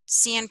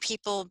seeing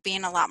people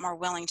being a lot more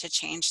willing to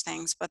change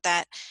things. But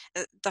that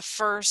the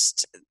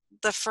first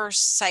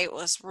site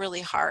was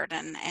really hard,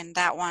 and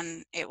that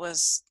one, it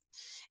was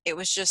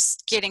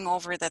just getting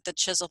over that the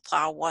chisel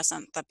plow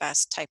wasn't the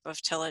best type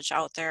of tillage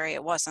out there.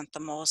 It wasn't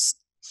the most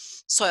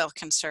soil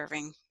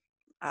conserving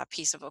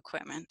piece of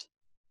equipment.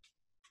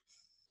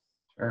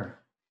 Sure.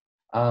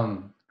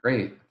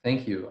 Great,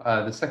 thank you.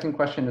 The second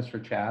question is for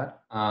Chad,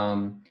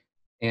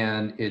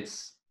 and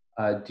it's,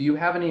 do you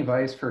have any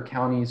advice for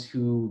counties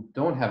who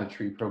don't have a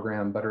tree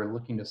program but are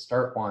looking to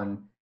start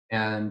one?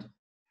 And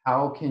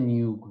how can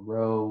you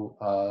grow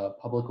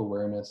public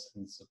awareness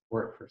and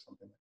support for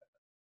something like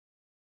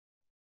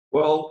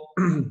Well,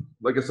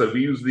 like I said,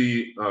 we use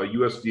the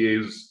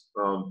USDA's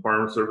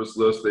farm service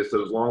list. They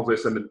said as long as they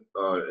send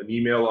an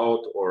email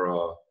out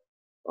or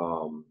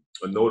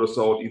a notice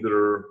out,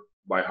 either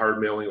by hard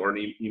mailing or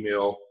an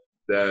email,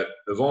 that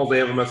as long as they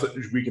have a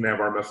message, we can have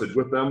our message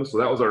with them. So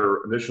that was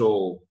our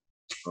initial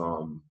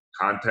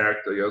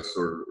contact, I guess,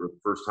 or the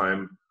first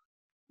time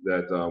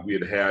that we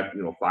had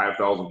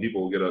 5,000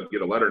 people get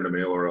a letter in the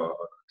mail or a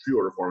tree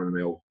order form in the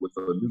mail with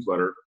a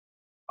newsletter.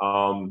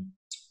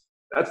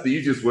 That's the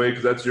easiest way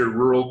because that's your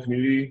rural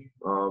community.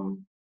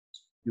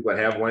 People that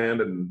have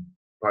land and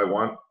probably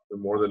want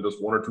more than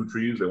just 1 or 2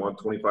 trees. They want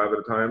 25 at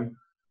a time.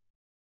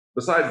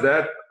 Besides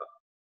that,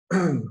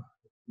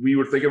 we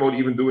were thinking about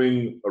even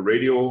doing a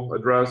radio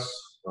address.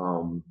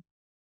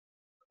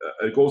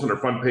 It goes on the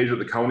front page of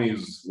the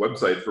county's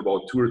website for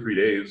about 2 or 3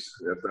 days.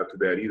 That's not too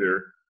bad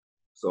either.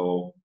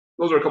 So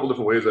those are a couple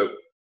different ways that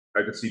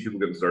I could see people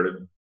getting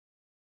started.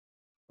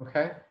 that?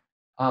 Okay.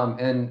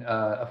 And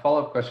a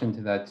follow-up question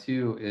to that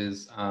too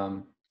is,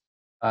 have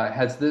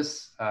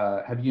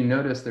you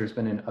noticed there's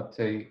been an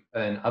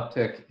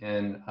uptick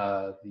in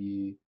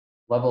the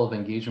level of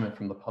engagement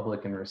from the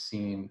public in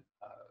Racine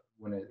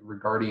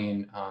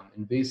regarding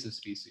invasive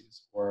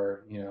species,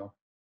 or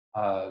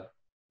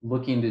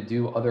looking to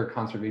do other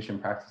conservation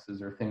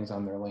practices or things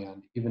on their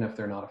land, even if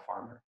they're not a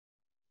farmer?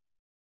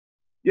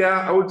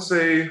 Yeah, I would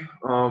say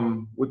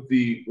when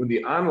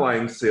the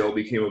online sale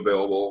became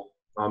available,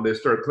 they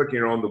started clicking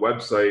around the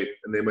website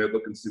and they might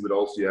look and see what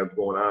else you have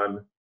going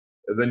on.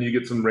 And then you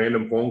get some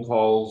random phone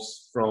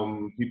calls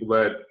from people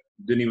that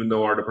didn't even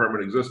know our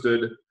department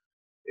existed.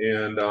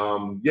 And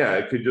yeah,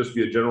 it could just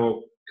be a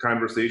general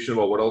conversation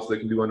about what else they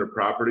can do on their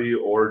property,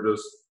 or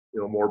just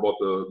more about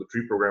the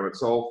tree program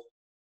itself.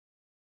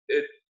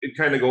 It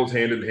kind of goes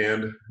hand in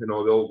hand.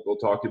 They'll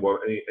talk to you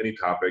about any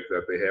topic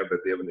that they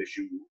have an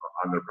issue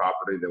on their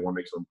property. They want to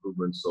make some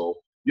improvements. So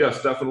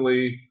yes,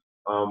 definitely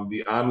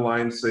the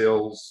online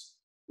sales,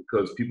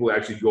 because people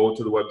actually go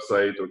to the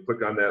website or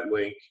click on that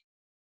link,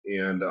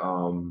 and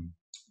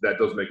that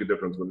does make a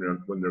difference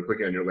when they're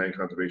clicking on your land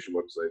conservation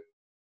website.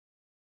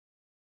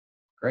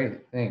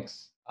 Great,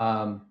 thanks.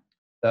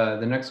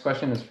 The next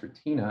question is for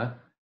Tina.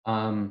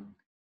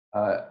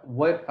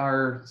 What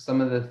are some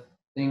of the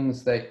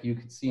things that you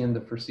could see in the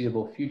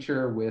foreseeable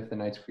future with the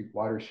Knights Creek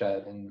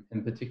Watershed? And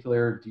in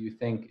particular, do you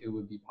think it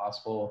would be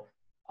possible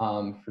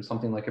for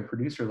something like a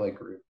producer-led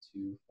group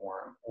to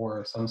form,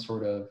 or some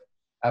sort of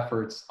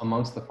efforts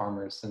amongst the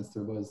farmers, since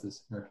there was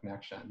this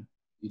interconnection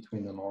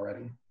between them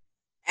already?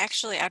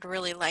 Actually, I'd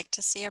really like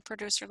to see a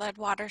producer-led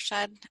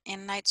watershed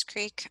in Knights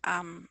Creek.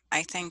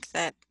 I think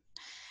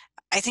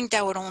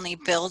that would only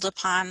build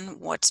upon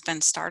what's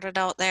been started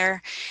out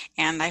there.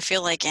 And I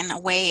feel like in a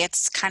way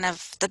it's kind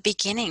of the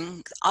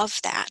beginning of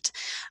that.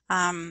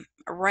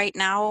 Right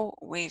now,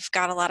 we've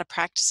got a lot of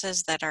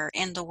practices that are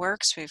in the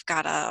works. We've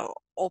got a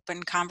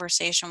open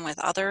conversation with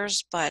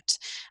others, but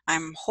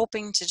I'm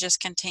hoping to just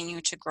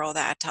continue to grow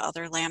that to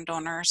other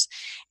landowners.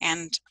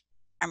 And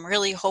I'm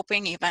really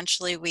hoping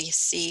eventually we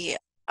see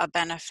a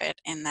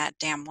benefit in that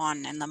dam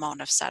 1 and the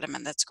amount of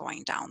sediment that's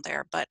going down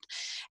there. But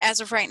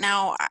as of right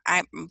now,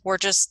 we're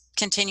just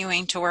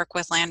continuing to work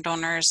with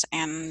landowners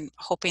and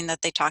hoping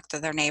that they talk to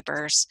their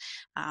neighbors.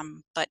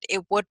 But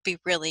it would be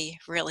really,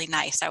 really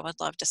nice. I would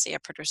love to see a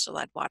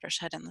producer-led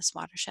watershed in this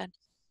watershed.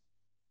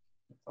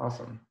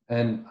 Awesome.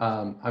 And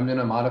I'm going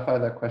to modify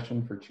that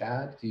question for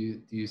Chad.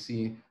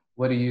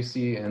 What do you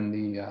see in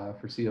the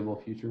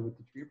foreseeable future with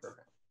the tree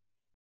program?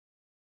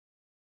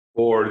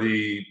 For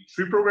the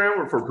tree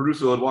program or for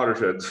producer-led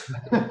watersheds?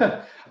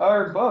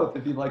 Or both,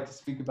 if you'd like to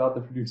speak about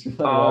the producer-led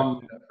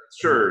watershed efforts.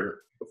 Sure.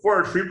 For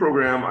our tree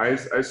program, I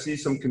see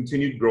some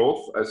continued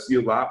growth. I see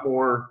a lot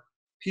more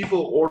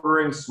people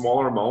ordering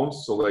smaller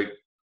amounts. So like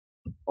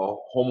a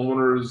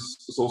homeowners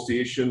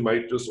association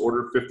might just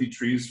order 50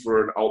 trees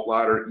for an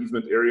outlot or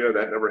easement area.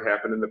 That never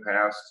happened in the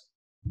past.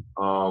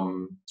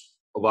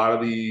 A lot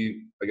of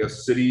the, I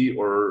guess, city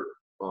or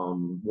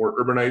more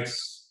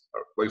urbanites,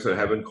 like I said,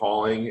 have been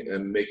calling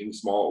and making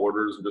small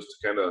orders just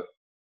to kind of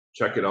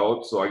check it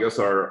out. So I guess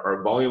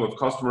our volume of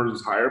customers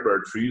is higher, but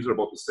our trees are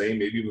about the same,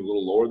 maybe even a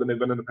little lower than they've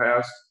been in the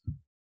past.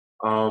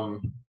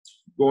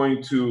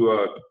 Going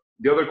to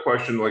the other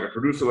question, like a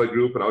producer-led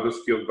group, and I'll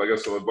just give, I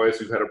guess, some advice.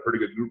 We've had a pretty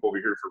good group over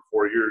here for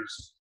 4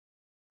 years.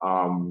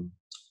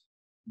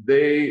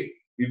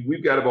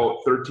 We've got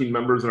about 13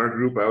 members in our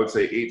group. I would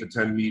say 8 to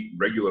 10 meet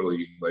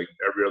regularly, like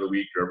every other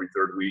week or every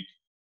third week.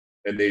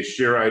 And they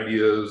share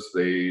ideas.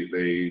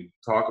 They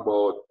talk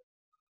about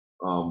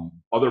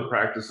other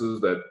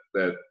practices that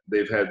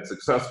they've had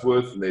success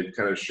with, and they've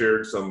kind of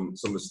shared some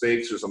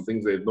mistakes or some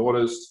things they've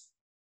noticed.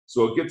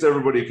 So it gets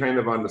everybody kind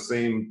of on the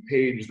same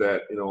page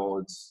that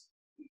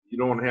you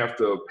don't have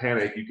to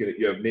panic.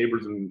 You have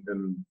neighbors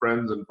and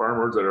friends and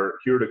farmers that are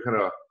here to kind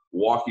of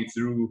walk you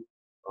through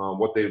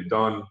what they've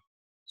done.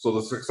 So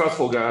the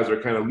successful guys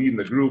are kind of leading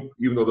the group,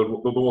 even though they're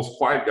the most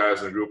quiet guys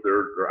in the group.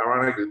 They're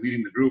ironically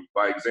leading the group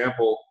by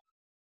example.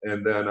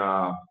 And then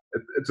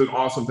it's an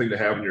awesome thing to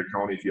have in your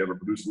county if you have a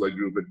producer-led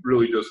group. It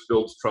really just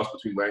builds trust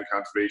between land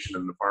conservation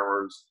and the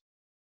farmers.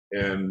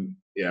 And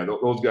yeah,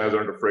 those guys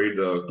aren't afraid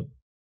to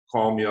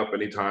call me up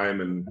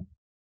anytime. And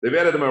they've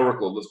added to my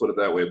workload, let's put it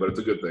that way, but it's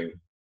a good thing.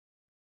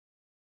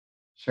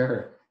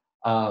 Sure.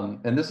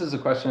 And this is a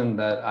question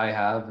that I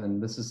have,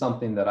 and this is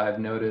something that I've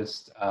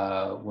noticed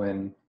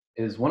when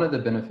is one of the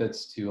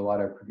benefits to a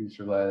lot of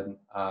producer-led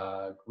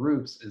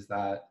groups is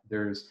that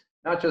there's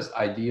not just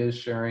ideas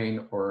sharing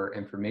or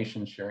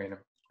information sharing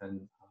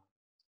and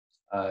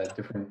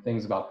different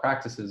things about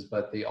practices,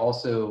 but they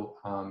also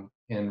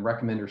can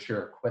recommend or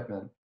share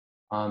equipment.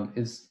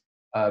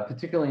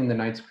 Particularly in the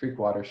Knights Creek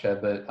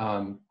Watershed, but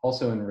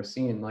also in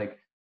Racine, like,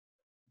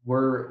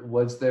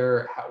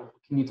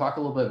 can you talk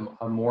a little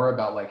bit more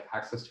about like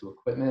access to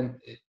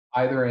equipment,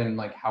 either in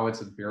like how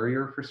it's a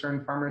barrier for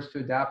certain farmers to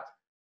adapt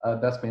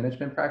best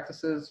management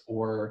practices,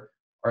 or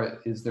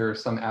is there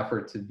some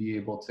effort to be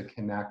able to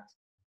connect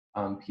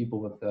people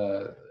with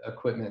the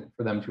equipment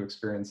for them to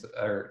experience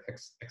or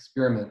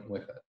experiment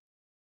with it?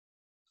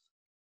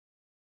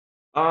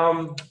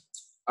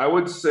 I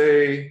would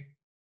say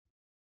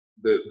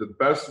that the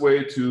best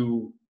way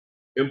to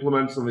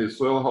implement some of these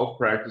soil health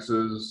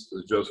practices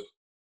is just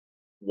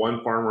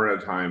one farmer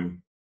at a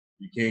time.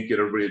 You can't get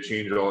everybody to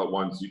change it all at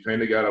once. You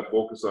kind of got to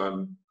focus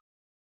on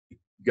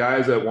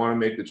guys that want to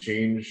make the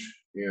change.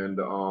 And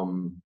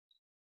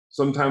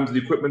sometimes the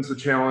equipment's a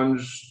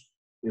challenge.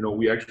 You know,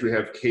 we actually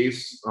have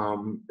Case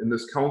in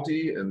this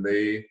county, and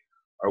they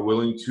are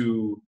willing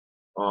to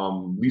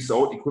lease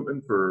out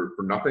equipment for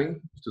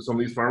nothing to some of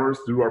these farmers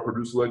through our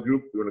producer-led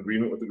group, through an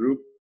agreement with the group.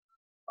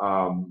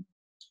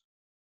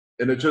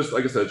 And it just,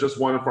 like I said, just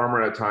one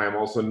farmer at a time.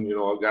 All of a sudden, you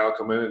know, a guy will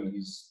come in and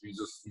he's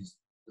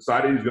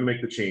decided he's going to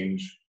make the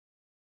change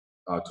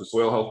to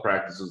soil health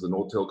practices, the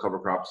no-till cover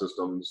crop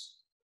systems,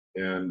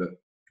 and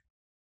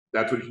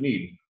that's what you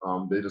need.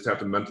 They just have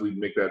to mentally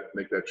make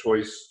that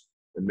choice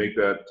and make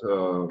that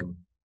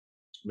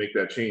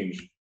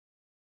change.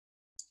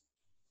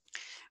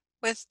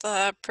 With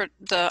the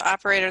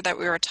operator that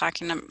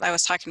I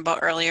was talking about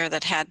earlier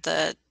that had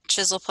the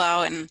chisel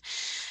plow, and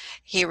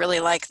he really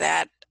liked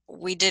that.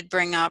 We did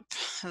bring up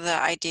the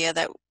idea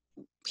that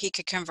he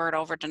could convert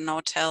over to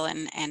no-till,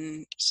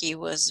 and he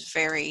was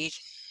very,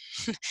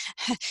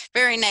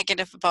 very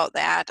negative about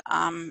that.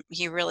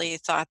 He really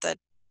thought that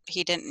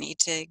he didn't need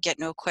to get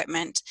new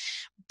equipment.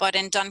 But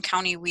in Dunn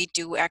County, we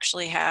do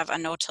actually have a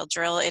no-till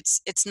drill.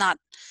 It's not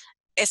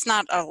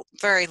a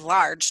very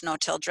large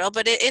no-till drill,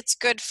 but it's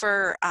good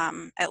for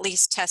at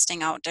least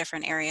testing out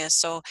different areas.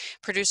 So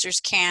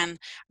producers can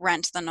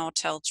rent the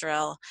no-till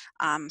drill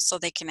so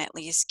they can at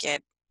least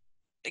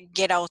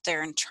get out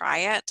there and try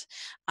it.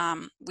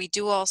 We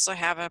do also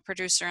have a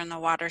producer in the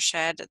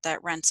watershed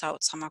that rents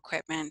out some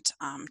equipment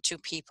to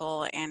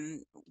people,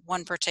 and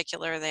one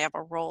particular, they have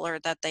a roller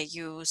that they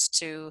use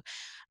to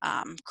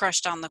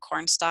crush down the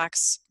corn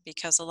stalks,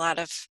 because a lot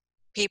of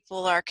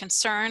people are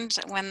concerned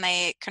when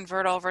they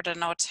convert over to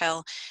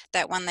no-till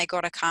that when they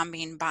go to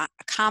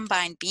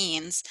combine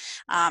beans,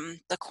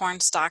 the corn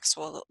stalks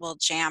will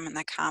jam in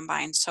the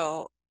combine.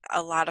 So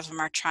a lot of them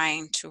are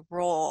trying to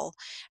roll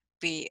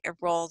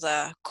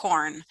the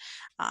corn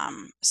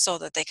so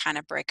that they kind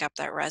of break up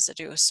that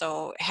residue.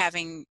 So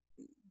having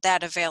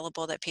that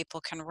available that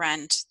people can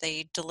rent,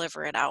 they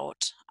deliver it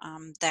out,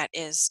 that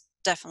is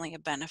definitely a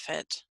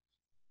benefit.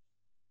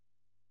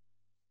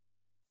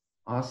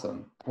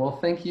 Awesome. Well,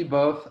 thank you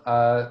both.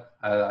 I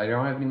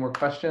don't have any more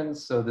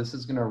questions, so this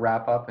is going to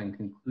wrap up and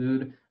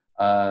conclude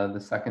the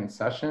second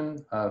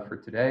session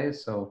for today.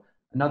 So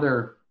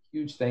another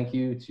huge thank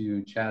you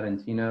to Chad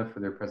and Tina for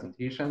their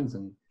presentations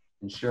and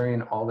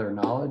sharing all their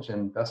knowledge,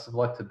 and best of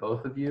luck to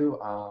both of you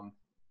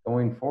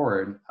going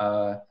forward.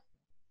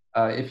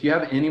 If you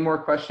have any more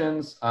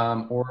questions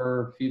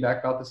or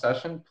feedback about the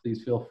session,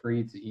 please feel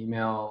free to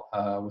email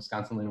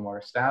Wisconsin Land and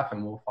Water staff,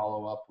 and we'll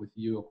follow up with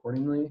you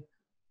accordingly.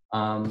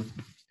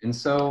 And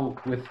so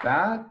with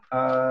that,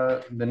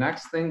 the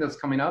next thing that's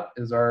coming up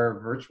is our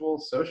virtual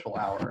social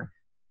hour.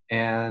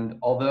 And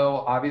although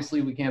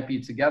obviously we can't be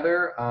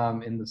together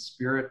in the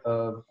spirit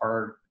of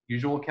our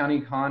usual county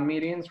con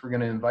meetings, we're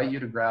going to invite you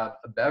to grab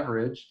a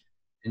beverage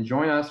and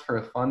join us for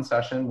a fun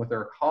session with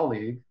our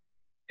colleague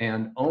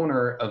and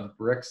owner of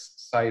Bricks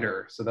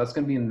Cider. So that's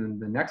going to be in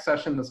the next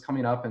session that's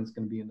coming up, and it's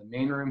going to be in the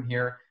main room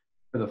here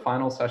for the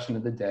final session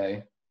of the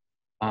day.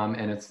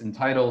 And it's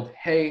entitled,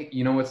 "Hey,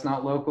 you know what's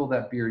not local?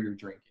 That beer you're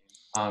drinking."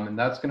 And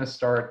that's going to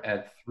start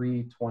at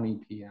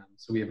 3:20 p.m.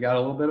 So we've got a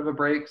little bit of a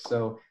break.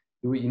 So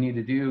do what you need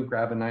to do,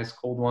 grab a nice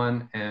cold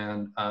one,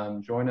 and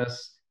join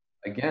us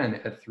again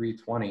at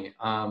 3:20.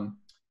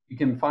 You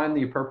can find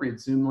the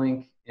appropriate Zoom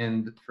link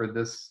to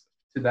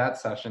that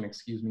session,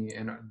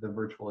 in the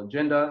virtual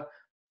agenda.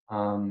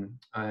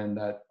 And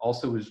that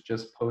also was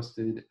just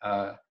posted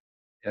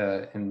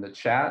in the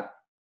chat.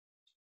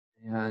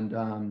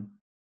 And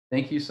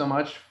thank you so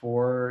much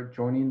for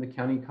joining the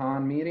County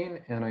Con meeting,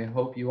 and I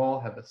hope you all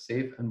have a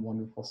safe and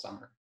wonderful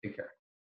summer. Take care.